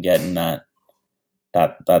helps me get in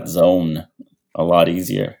that zone a lot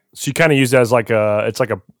easier. So you kind of use it as like it's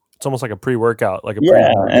almost like a pre workout, like a pre.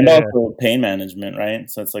 Yeah, and Yeah. also pain management, right?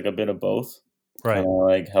 So it's like a bit of both. Kind Right. of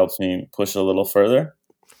like helps me push a little further.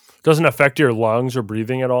 Doesn't affect your lungs or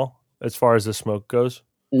breathing at all as far as the smoke goes.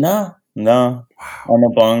 No, no, Wow. I'm a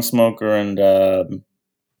bong smoker, and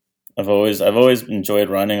I've always enjoyed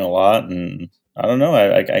running a lot, and I don't know.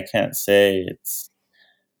 I can't say it's.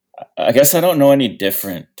 I guess I don't know any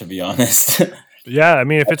different, to be honest. Yeah, I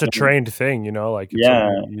mean, if it's a trained thing, like it's Yeah,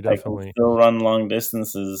 something you I can definitely. still run long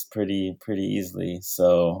distances pretty easily.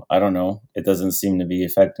 So I don't know. It doesn't seem to be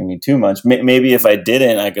affecting me too much. Maybe if I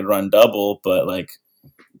didn't, I could run double, but like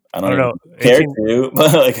I I don't don't even know. care 18. to.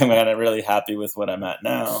 But like I'm kind of really happy with what I'm at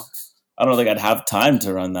now. I don't think I'd have time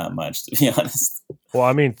to run that much, to be honest. Well,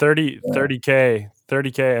 I mean, 30 Yeah, 30K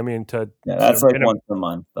 30K. I mean, to yeah, that's like minimum. once a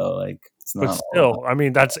month though. Like It's But not a lot. still, I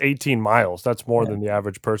mean, that's 18 miles. That's more than the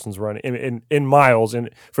average person's running in miles. And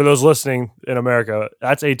for those listening in America,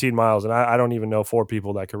 that's 18 miles. And I don't even know 4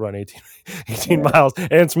 people that could run 18 Yeah, miles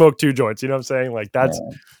and smoke 2 joints. You know what I'm saying? Like yeah,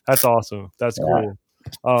 that's awesome. That's yeah. cool.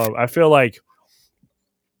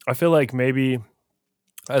 I feel like maybe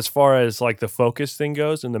as far as like the focus thing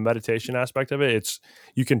goes and the meditation aspect of it, it's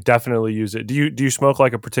you can definitely use it. Do you smoke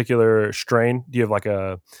like a particular strain? Do you have like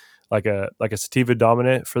a sativa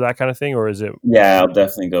dominant for that kind of thing, or is it Yeah, I'll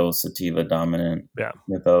definitely go sativa dominant yeah?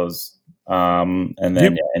 with those. And Do you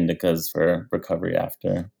then yeah, indicas for recovery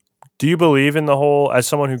after. do you believe in the whole as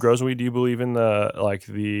someone who grows weed? Do you believe in the like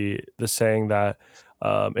the saying that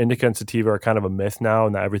indica and sativa are kind of a myth now,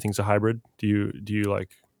 and that everything's a hybrid? Do you like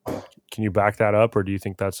can you back that up, or do you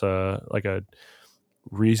think that's a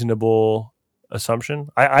reasonable assumption?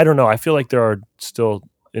 I don't know. I feel like there are still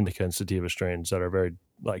indica and sativa strains that are very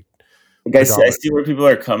like Like I predominant. see where people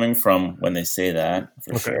are coming from when they say that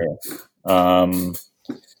for Okay. sure. Um,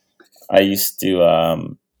 I used to,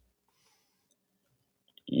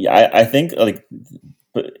 yeah, I think like,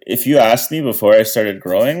 but if you asked me before I started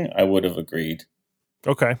growing, I would have agreed.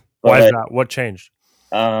 Okay. But Why is like, that? What changed?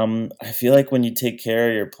 I feel like when you take care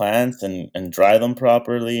of your plants and dry them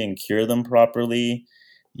properly and cure them properly,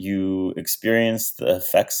 you experience the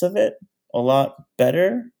effects of it a lot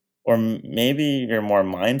better, or maybe you're more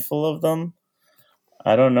mindful of them.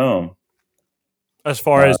 I don't know. As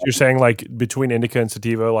far as Uh, you're saying, like between indica and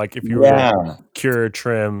sativa, like if you were to yeah, cure,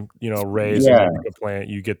 trim, raise an yeah, indica plant,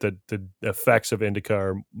 you get the effects of indica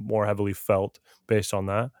are more heavily felt based on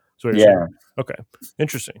that. That's what you're saying. yeah. Okay,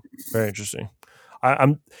 interesting, very interesting.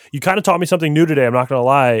 I'm you kind of taught me something new today. I'm not gonna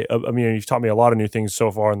lie. I mean, you've taught me a lot of new things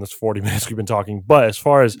so far in this 40 minutes we've been talking. But as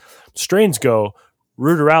far as strains go,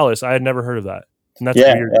 ruderalis, I had never heard of that, and that's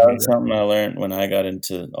Yeah, weird to that me. was something I learned when I got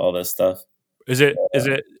into all this stuff. Is it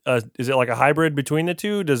like a hybrid between the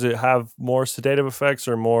two? Does it have more sedative effects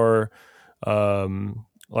or more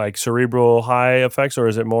like cerebral high effects, or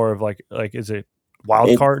is it more of like is it wild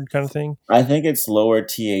It, card kind of thing? I think it's lower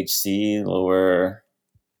THC,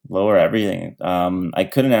 lower everything. I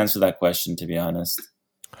couldn't answer that question to be honest.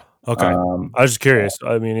 Okay, Um, I was just curious.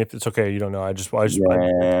 I mean, if it's okay, you don't know. It's yeah, just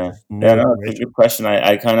new yeah, no, it's a information. good question.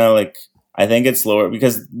 I kind of like. I think it's lower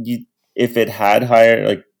because if it had higher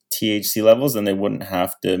like THC levels, then they wouldn't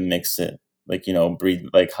have to mix it, like breed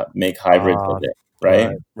like make hybrids Ah, of it, right?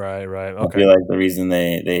 right, right, right. I Okay, feel like the reason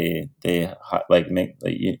like make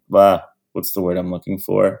like what's the word I'm looking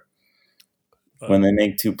for uh, when they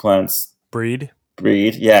make two plants breed.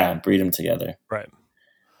 breed? Yeah, breed them together. Right.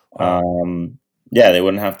 Wow. Um, yeah, they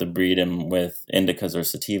wouldn't have to breed them with indicas or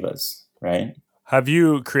sativas, right? Have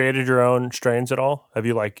you created your own strains at all? Have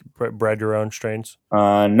you like bred your own strains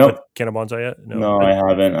with Nope, Canna Bonsai yet? No. no, I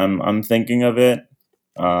haven't. I'm thinking of it.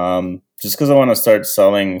 Just because I want to start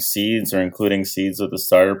selling seeds or including seeds with the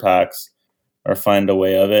starter packs, or find a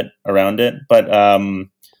way of it around it. But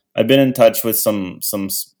I've been in touch with some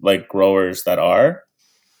like growers that are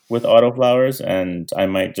with autoflowers, and I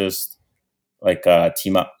might just like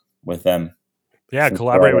team up with them Yeah, since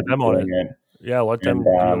they're collaborate with already them on it. doing it. Yeah, let And them do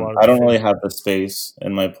a lot of I the don't things. really have the space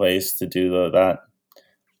in my place to do that.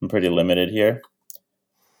 I'm pretty limited here.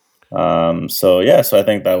 So yeah, so I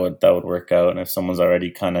think that would work out. And if someone's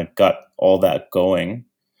already kind of got all that going,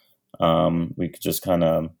 we could just kind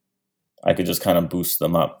of I could just kind of boost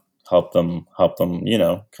them up, help them,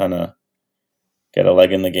 kind of get a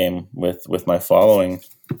leg in the game with my following.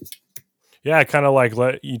 Yeah, kind of like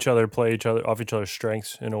let each other play each other off each other's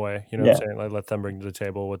strengths in a way. You know what Yeah. I'm saying? Like let them bring to the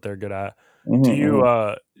table what they're good at. Do you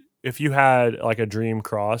Hmm. if you had like a dream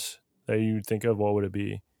cross that you think of, what would it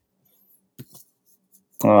be?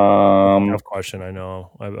 That's a Um. tough question. I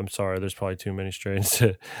know. I'm sorry. There's probably too many strains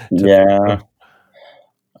to pick Yeah. from.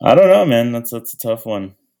 I don't know, man. That's a tough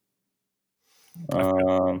one. I feel,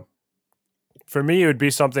 Um. for me, it would be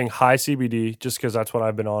something high CBD, just because that's what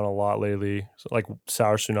I've been on a lot lately, so like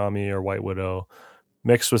Sour Tsunami or White Widow,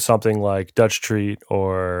 mixed with something like Dutch Treat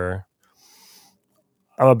or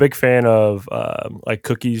I'm a big fan of like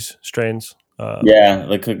cookies strains. Yeah,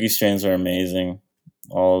 the cookie strains are amazing.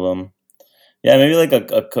 All of them. Yeah, maybe like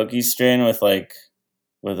a cookie strain with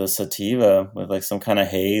a sativa with like some kind of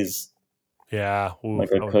haze, Yeah, ooh,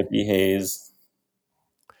 like a cookie haze.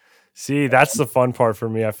 see, that's the fun part for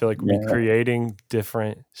me. I feel like would be Yeah. creating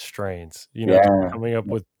different strains. Just Yeah. coming up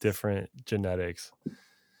with different genetics.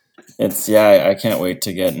 It's yeah. I can't wait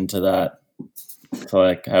to get into that. To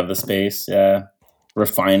like have the space. Yeah.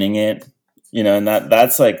 Refining it. And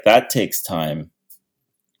that's like that takes time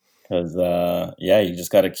because yeah, you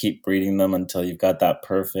just got to keep breeding them until you've got that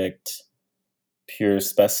perfect pure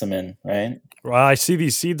specimen, right? Well, I see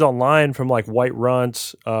these seeds online from like White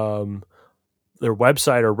Runts, their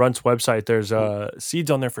website or Runt's website. There's seeds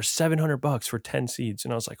on there for $700 for 10 seeds,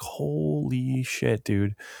 and I was like, holy shit,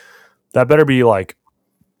 dude! That better be like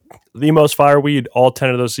the most fire weed. All 10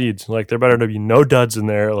 of those seeds. Like there better to be no duds in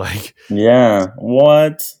there. Like, Yeah.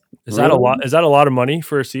 What? is that a Really? lot? Is that a lot of money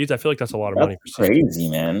for seeds? I feel like that's a lot of That's money for seeds. crazy,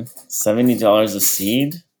 man. $70 a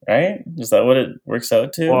seed, right? Is that what it works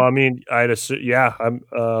out Well, to? I mean, I'd assume, yeah. I'm.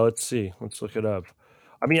 Let's see. Let's look it up.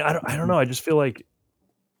 I mean, I don't know. I just feel like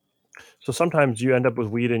so sometimes you end up with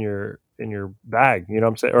weed in your bag. You know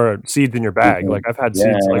what I'm saying? Or seeds in your bag. Mhm. Like I've had Yeah,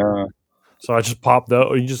 seeds I like know. so. I just pop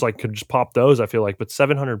those. You just like could just pop those. I feel like, but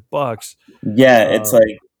 $700. Yeah, Um,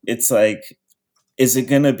 it's like, is it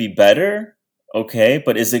gonna be better? Okay,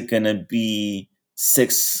 but is it gonna be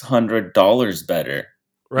 $600 better?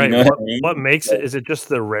 You right. know what I What mean? makes it? Like, Is it just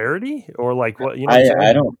the rarity, or like what? You know what I'm I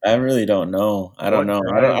saying? don't I really don't know. I don't What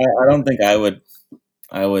know. drives? I don't think I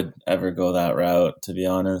would ever go that route, to be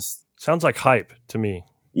honest. Sounds like hype to me.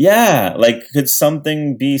 Yeah, like could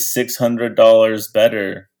something be $600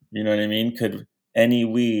 better? You know what I mean? Could any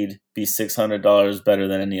weed be $600 better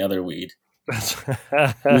than any other weed?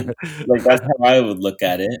 Like that's how I would look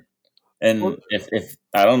at it. Well, And if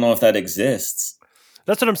I don't know if that exists.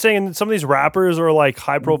 that's what I'm saying. And some of these rappers or like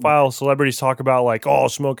high Mhm. profile celebrities talk about like, oh,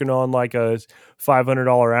 smoking on like a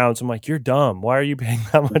 $500 ounce. I'm like, you're dumb. Why are you paying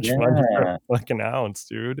that much money for Yeah, like an ounce,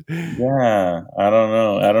 dude? yeah. I don't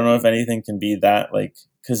know. I don't know if anything can be that like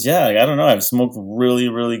because yeah, like, I don't know. I've smoked really,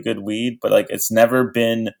 really good weed, but like it's never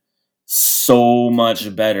been so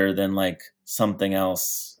much better than like something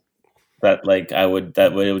else that like that would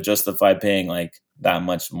it would justify paying like that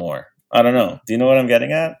much more. I don't know. Do you know what I'm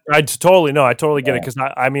getting at? I totally no, I totally get it Yeah,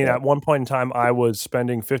 because I mean, yeah. at one point in time, I was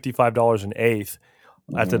spending $55 an eighth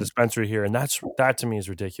at the Hmm. dispensary here, and that to me is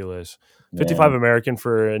ridiculous. Yeah, 55 American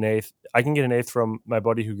for an eighth. I can get an eighth from my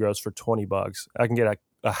buddy who grows for $20. I can get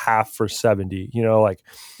a half for 70. You know, like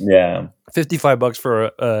yeah. $55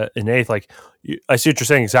 for an eighth. Like I see what you're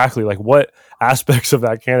saying exactly. Like what aspects of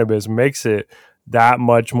that cannabis makes it that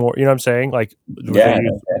much more? You know what I'm saying? Like would Yeah, they I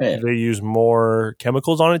use get do it. they use more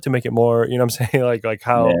chemicals on it to make it more? You know what I'm saying? Like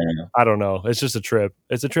how Yeah. I don't know. It's just a trip.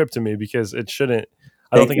 It's a trip to me because it shouldn't.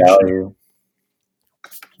 I don't Fake think it should. value.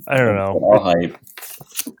 I don't It's know. all hype.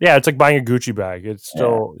 Yeah, it's like buying a Gucci bag. It's Yeah.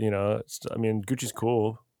 still, you know, I mean, Gucci's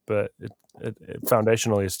cool, but it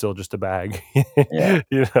foundationally is still just a bag. Yeah.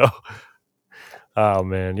 You know. Oh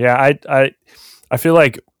man, yeah. I feel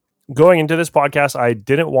like going into this podcast, I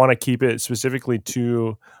didn't want to keep it specifically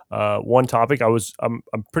to one topic. I'm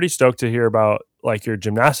pretty stoked to hear about like your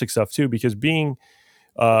gymnastic stuff too, because being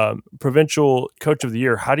provincial coach of the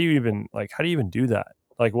year, how do you even do that?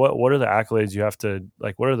 Like what are the accolades you have to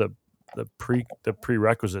like? What are the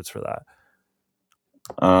prerequisites for that?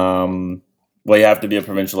 Um, well, you have to be a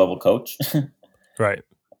provincial level coach. Right.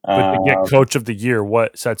 But to get um, coach of the year,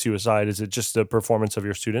 what sets you aside? Is it just the performance of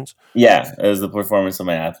your students? yeah, it was the performance of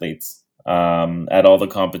my athletes. At all the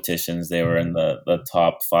competitions, they were in the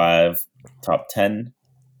top five, top 10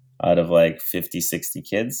 out of like 50, 60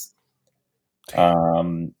 kids.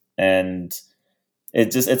 And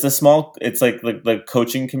it's a small, it's like the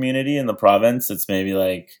coaching community in the province. It's maybe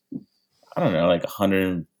like, I don't know, like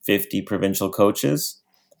 150 provincial coaches.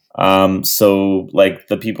 So like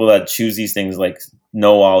the people that choose these things like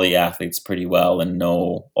know all the athletes pretty well and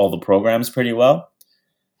know all the programs pretty well.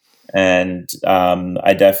 And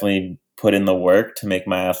I definitely put in the work to make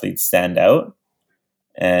my athletes stand out.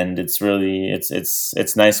 And it's really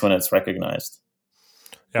it's nice when it's recognized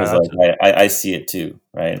Yeah, because that's like I see it too,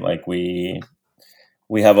 right? Like we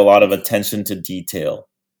have a lot of attention to detail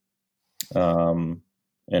um,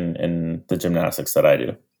 in the gymnastics that I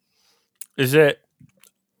do. is it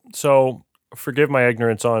so forgive my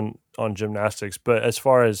ignorance on gymnastics, but as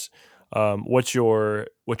far as what you're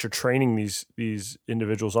training these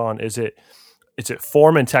individuals on, is it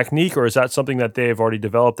form and technique, or is that something that they've already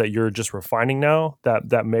developed that you're just refining now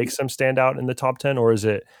that makes them stand out in the top 10, or is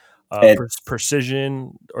it It's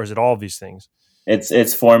precision, or is it all of these things?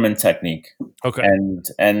 it's form and technique, Okay,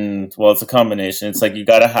 and well, it's a combination. It's like you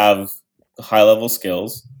got to have high level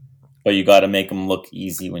skills, but you got to make them look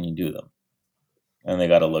easy when you do them, and they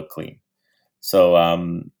got to look clean. So,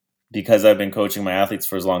 because I've been coaching my athletes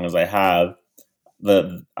for as long as I have,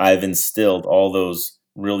 I've instilled all those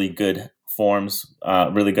really good forms,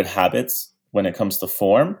 really good habits when it comes to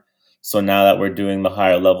form. So now that we're doing the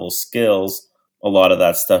higher level skills, a lot of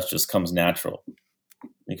that stuff just comes natural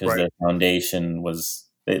because right. their foundation was.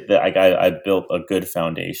 I built a good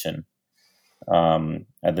foundation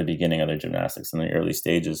at the beginning of their gymnastics in the early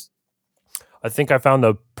stages. I think I found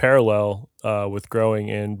the parallel with growing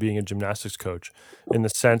and being a gymnastics coach, in the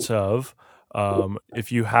sense of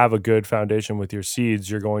if you have a good foundation with your seeds,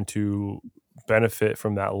 you're going to benefit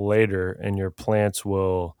from that later, and your plants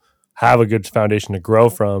will have a good foundation to grow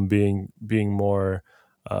from, being more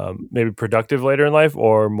maybe productive later in life,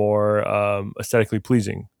 or more aesthetically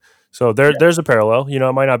pleasing. So there's a parallel. You know,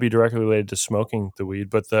 it might not be directly related to smoking the weed,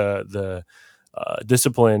 but the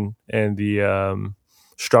discipline and the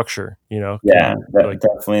structure, you know, Yeah, like,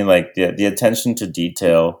 definitely. Like the attention to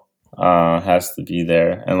detail has to be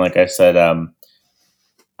there. And like I said, I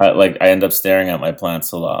end up staring at my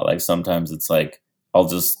plants a lot. Like sometimes it's like I'll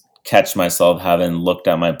just catch myself having looked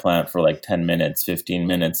at my plant for like 10 minutes, 15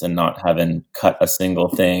 minutes, and not having cut a single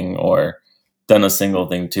thing or done a single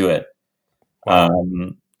thing to it. wow,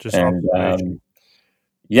 Um, just and observation.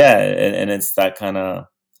 yeah, and it's that kind of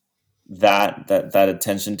that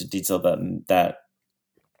attention to detail that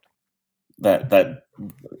that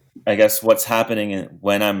I guess what's happening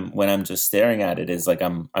when I'm just staring at it is like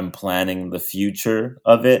I'm planning the future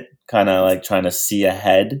of it, kind of like trying to see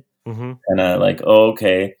ahead, Hmm. kind of like, oh,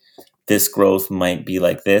 okay, this growth might be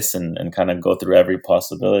like this, and kind of go through every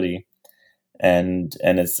possibility. And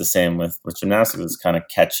it's the same with gymnastics. It's kind of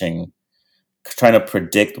trying to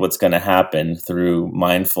predict what's going to happen through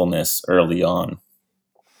mindfulness early on.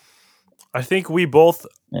 I think we both,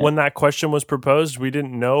 Yeah. when that question was proposed, we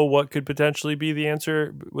didn't know what could potentially be the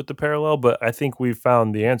answer with the parallel, but I think we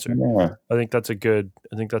found the answer. Yeah. I think that's a good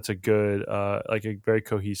like a very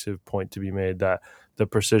cohesive point to be made, that the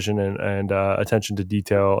precision and attention to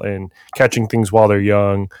detail and catching things while they're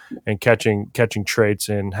young, and catching traits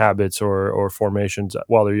and habits or formations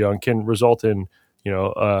while they're young, can result in, you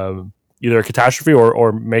know, either a catastrophe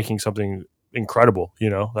or making something incredible. You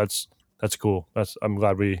know, that's cool. I'm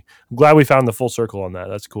glad we found the full circle on that.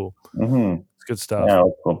 That's cool. Hmm. It's good stuff. Yeah.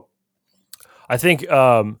 Cool. I think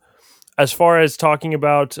as far as talking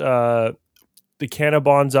about the canna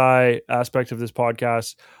bonsai aspect of this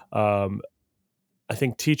podcast, um, I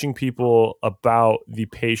think teaching people about the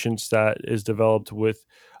patience that is developed with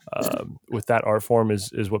that art form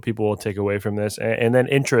is what people will take away from this, and then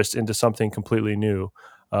interest into something completely new.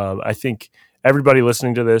 I think everybody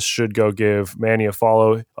listening to this should go give Manny a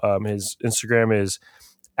follow. His Instagram is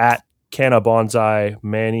at Canna Bonsai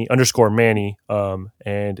Manny_Manny.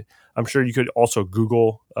 And I'm sure you could also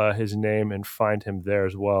Google his name and find him there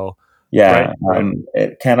as well. Right? Yeah.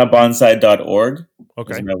 Right. Cannabonsai.org is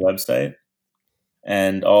Okay. my website,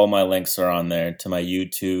 and all my links are on there to my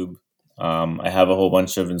YouTube. I have a whole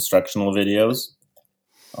bunch of instructional videos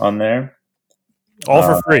on there. All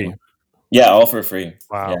for free. Yeah, all for free.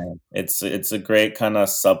 Yeah, Wow. it's a great kind of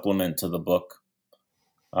supplement to the book.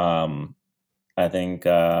 Um, I think,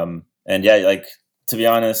 and yeah, like to be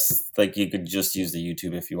honest, like you could just use the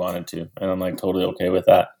YouTube if you wanted to, and I'm like totally okay with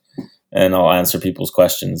that. And I'll answer people's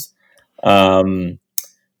questions.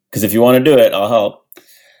 Because if you want to do it, I'll help.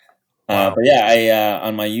 Wow. But yeah, I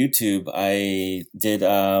on my YouTube I did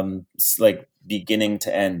like beginning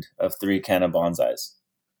to end of 3 canna bonsais.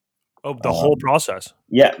 Oh, the whole Um, process.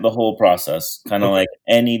 yeah, the whole process, kind of Okay. like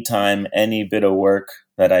any time, any bit of work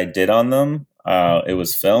that I did on them, it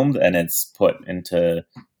was filmed and it's put into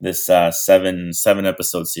this seven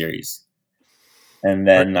episode series. And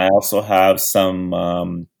Right. then I also have some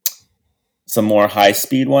more high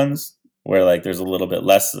speed ones where like there's a little bit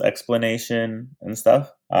less explanation and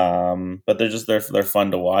stuff. But they're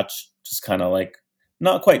fun to watch. Just kind of like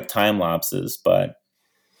not quite time lapses, but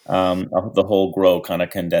the whole grow kind of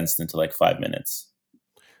condensed into like 5 minutes.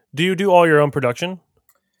 Do you do all your own production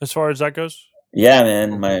as far as that goes? Yeah,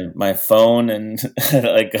 man, my phone and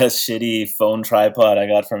like a shitty phone tripod I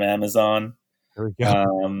got from Amazon. There we go.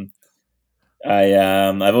 Um,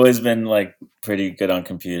 I've always been like pretty good on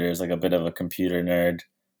computers, like a bit of a computer nerd.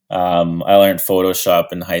 I learned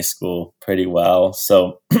Photoshop in high school pretty well.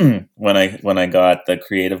 So when I got the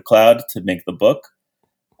Creative Cloud to make the book,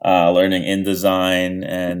 learning InDesign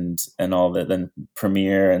and all that, then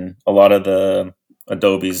Premiere and a lot of the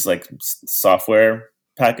Adobe's like software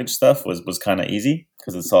package stuff was kind of easy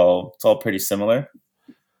because it's all pretty similar.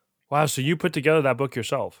 Wow. So you put together that book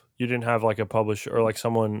yourself? You didn't have like a publisher or like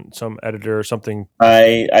some editor or something?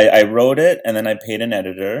 I wrote it and then I paid an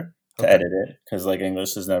editor to Okay. edit it because like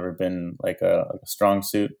English has never been like a strong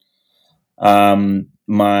suit.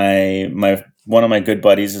 My one of my good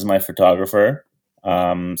buddies is my photographer,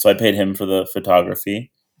 so I paid him for the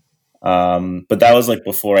photography. But that was like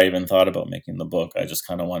before I even thought about making the book. I just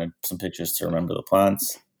kind of wanted some pictures to remember the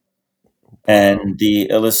plants. Wow. And the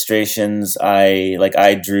illustrations,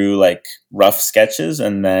 I drew like rough sketches,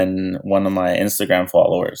 and then one of my Instagram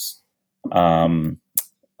followers um,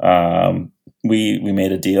 we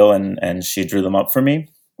made a deal, and she drew them up for me.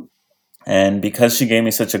 And because she gave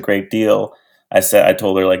me such a great deal, I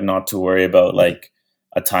told her like not to worry about like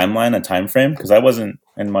a timeline, a time frame, because I wasn't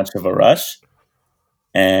in much of a rush.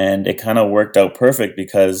 And it kind of worked out perfect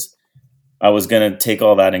because I was gonna take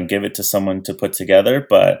all that and give it to someone to put together,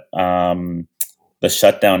 but the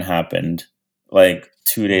shutdown happened like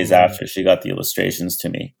 2 days after she got the illustrations to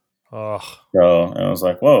me. Oh, So I was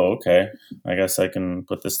like, "Whoa, okay, I guess I can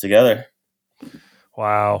put this together."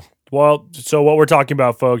 wow. Well, so what we're talking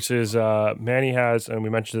about, folks, is Manny has, and we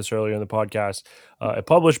mentioned this earlier in the podcast, a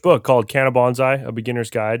published book called Can of Bonsai, A Beginner's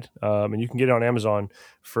Guide, and you can get it on Amazon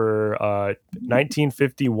for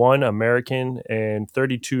 1951 American and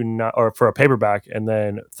 32 or for a paperback, and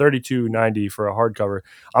then 32.90 for a hardcover.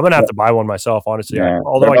 I'm gonna have to buy one myself, honestly. Yeah,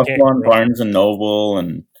 Although they're I also can't. on Barnes and Noble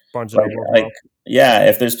and Barnes and like Noble as like well. yeah.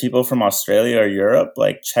 If there's people from Australia or Europe,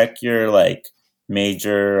 like check your like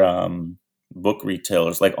major book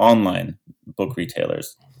retailers, like online book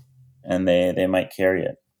retailers, and they might carry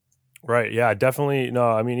it. Right. Yeah, definitely. No,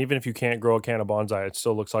 I mean, even if you can't grow a can of bonsai, it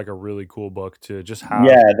still looks like a really cool book to just have.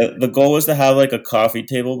 Yeah, the goal was to have like a coffee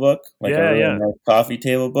table book, like a Yeah, really yeah. nice coffee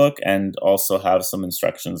table book, and also have some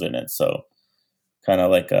instructions in it. So kind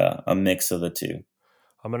of like a mix of the two.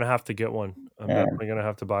 I'm gonna have to get one. I'm Yeah. definitely gonna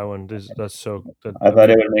have to buy one. That's so. I thought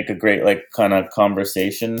it would make a great like kind of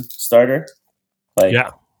conversation starter. Like, Yeah.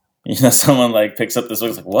 Someone like picks up this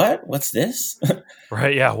book, is like, "What? What's this?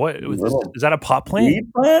 Right. Yeah. What Little is that? A pot plant?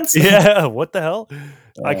 weed plants?" Yeah. What the hell?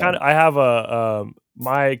 Uh, I have a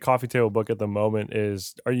my coffee table book at the moment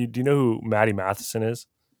is. Do you know who Matty Matheson is?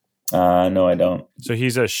 no, I don't. So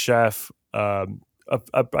he's a chef.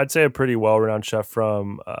 I'd say a pretty well renowned chef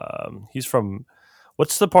from. He's from.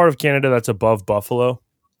 What's the part of Canada that's above Buffalo?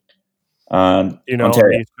 On the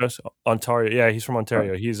Ontario. East Coast, Ontario. Yeah, he's from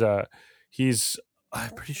Ontario. He's.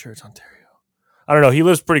 I'm pretty sure it's Ontario. I don't know. He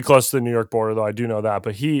lives pretty close to the New York border, though. I do know that.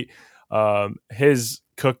 But his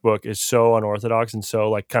cookbook is so unorthodox and so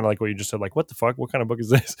like kind of like what you just said. Like, what the fuck? What kind of book is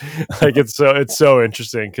this? Like, it's so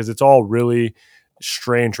interesting because it's all really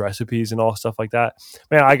strange recipes and all stuff like that.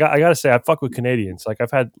 Man, I gotta say, I fuck with Canadians. Like,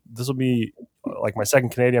 this will be like my second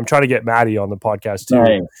Canadian. I'm trying to get Maddie on the podcast too.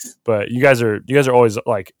 Nice. But you guys are always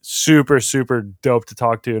like super dope to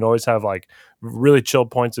talk to and always have like really chill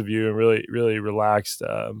points of view and really relaxed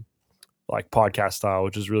like podcast style,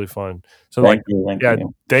 which is really fun. So Thank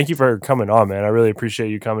you. Thank you for coming on, man. I really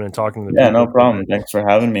appreciate you coming and talking to the Yeah, people. no problem. Thanks for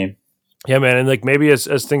having me. Yeah, man. And like maybe as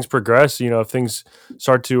things progress, if things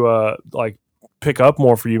start to like pick up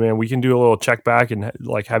more for you, man, we can do a little check back and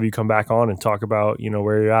like have you come back on and talk about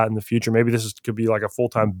where you're at in the future. Maybe could be like a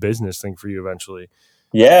full-time business thing for you eventually.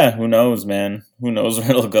 Yeah, who knows, man? Who knows where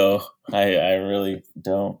it'll go? I really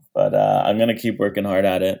don't, but I'm gonna keep working hard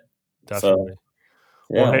at it. Definitely. So,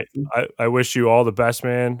 yeah. Well, hey, I wish you all the best,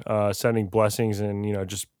 man. Sending blessings and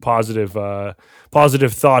just positive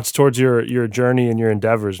thoughts towards your journey and your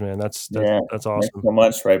endeavors, man. That's awesome. Thanks so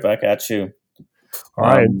much. Right back at you. All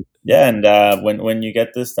right. Yeah, and when you get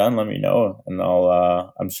this done, let me know, and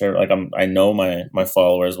I'll. I'm sure. Like I know my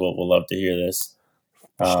followers will love to hear this.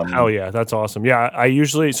 Hell yeah, that's awesome. Yeah,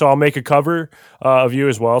 I'll make a cover of you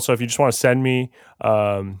as well. So if you just want to send me,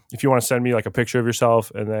 like a picture of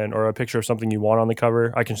yourself and then or a picture of something you want on the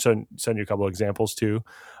cover, I can send you a couple of examples too.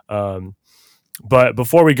 But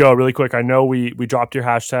before we go, really quick, I know we dropped your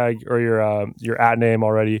hashtag or your @ name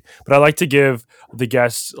already, but I like to give the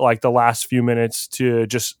guests like the last few minutes to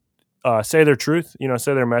just say their truth,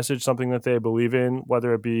 say their message, something that they believe in,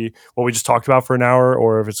 whether it be what we just talked about for an hour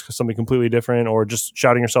or if it's something completely different or just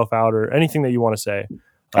shouting yourself out or anything that you want to say.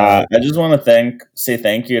 I just want to say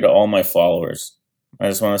thank you to all my followers. I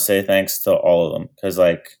just want to say thanks to all of them because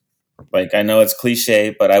like I know it's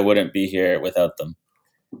cliche, but I wouldn't be here without them.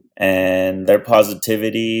 And their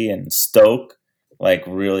positivity and stoke like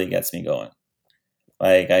really gets me going.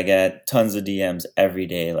 Like I get tons of DMs every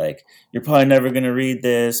day. Like you're probably never gonna read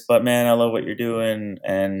this, but man, I love what you're doing.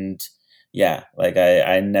 And yeah, like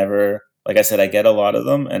I never, like I said, I get a lot of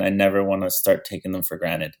them, and I never want to start taking them for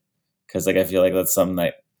granted because like I feel like that's something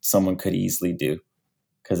that someone could easily do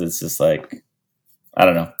because it's just like I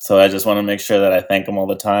don't know. So I just want to make sure that I thank them all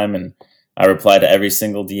the time, and I reply to every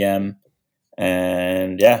single DM.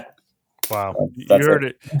 And yeah. Wow. You heard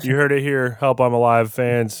it. You heard it here. Help I'm Alive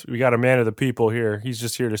fans. We got a man of the people here. He's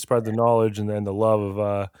just here to spread the knowledge and then the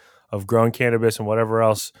love of growing cannabis and whatever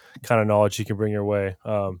else kind of knowledge he can bring your way.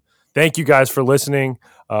 Thank you guys for listening.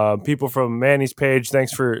 People from Manny's page,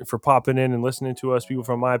 thanks for popping in and listening to us. People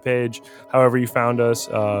from my page, however you found us,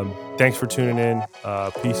 thanks for tuning in.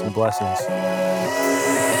 Peace and blessings.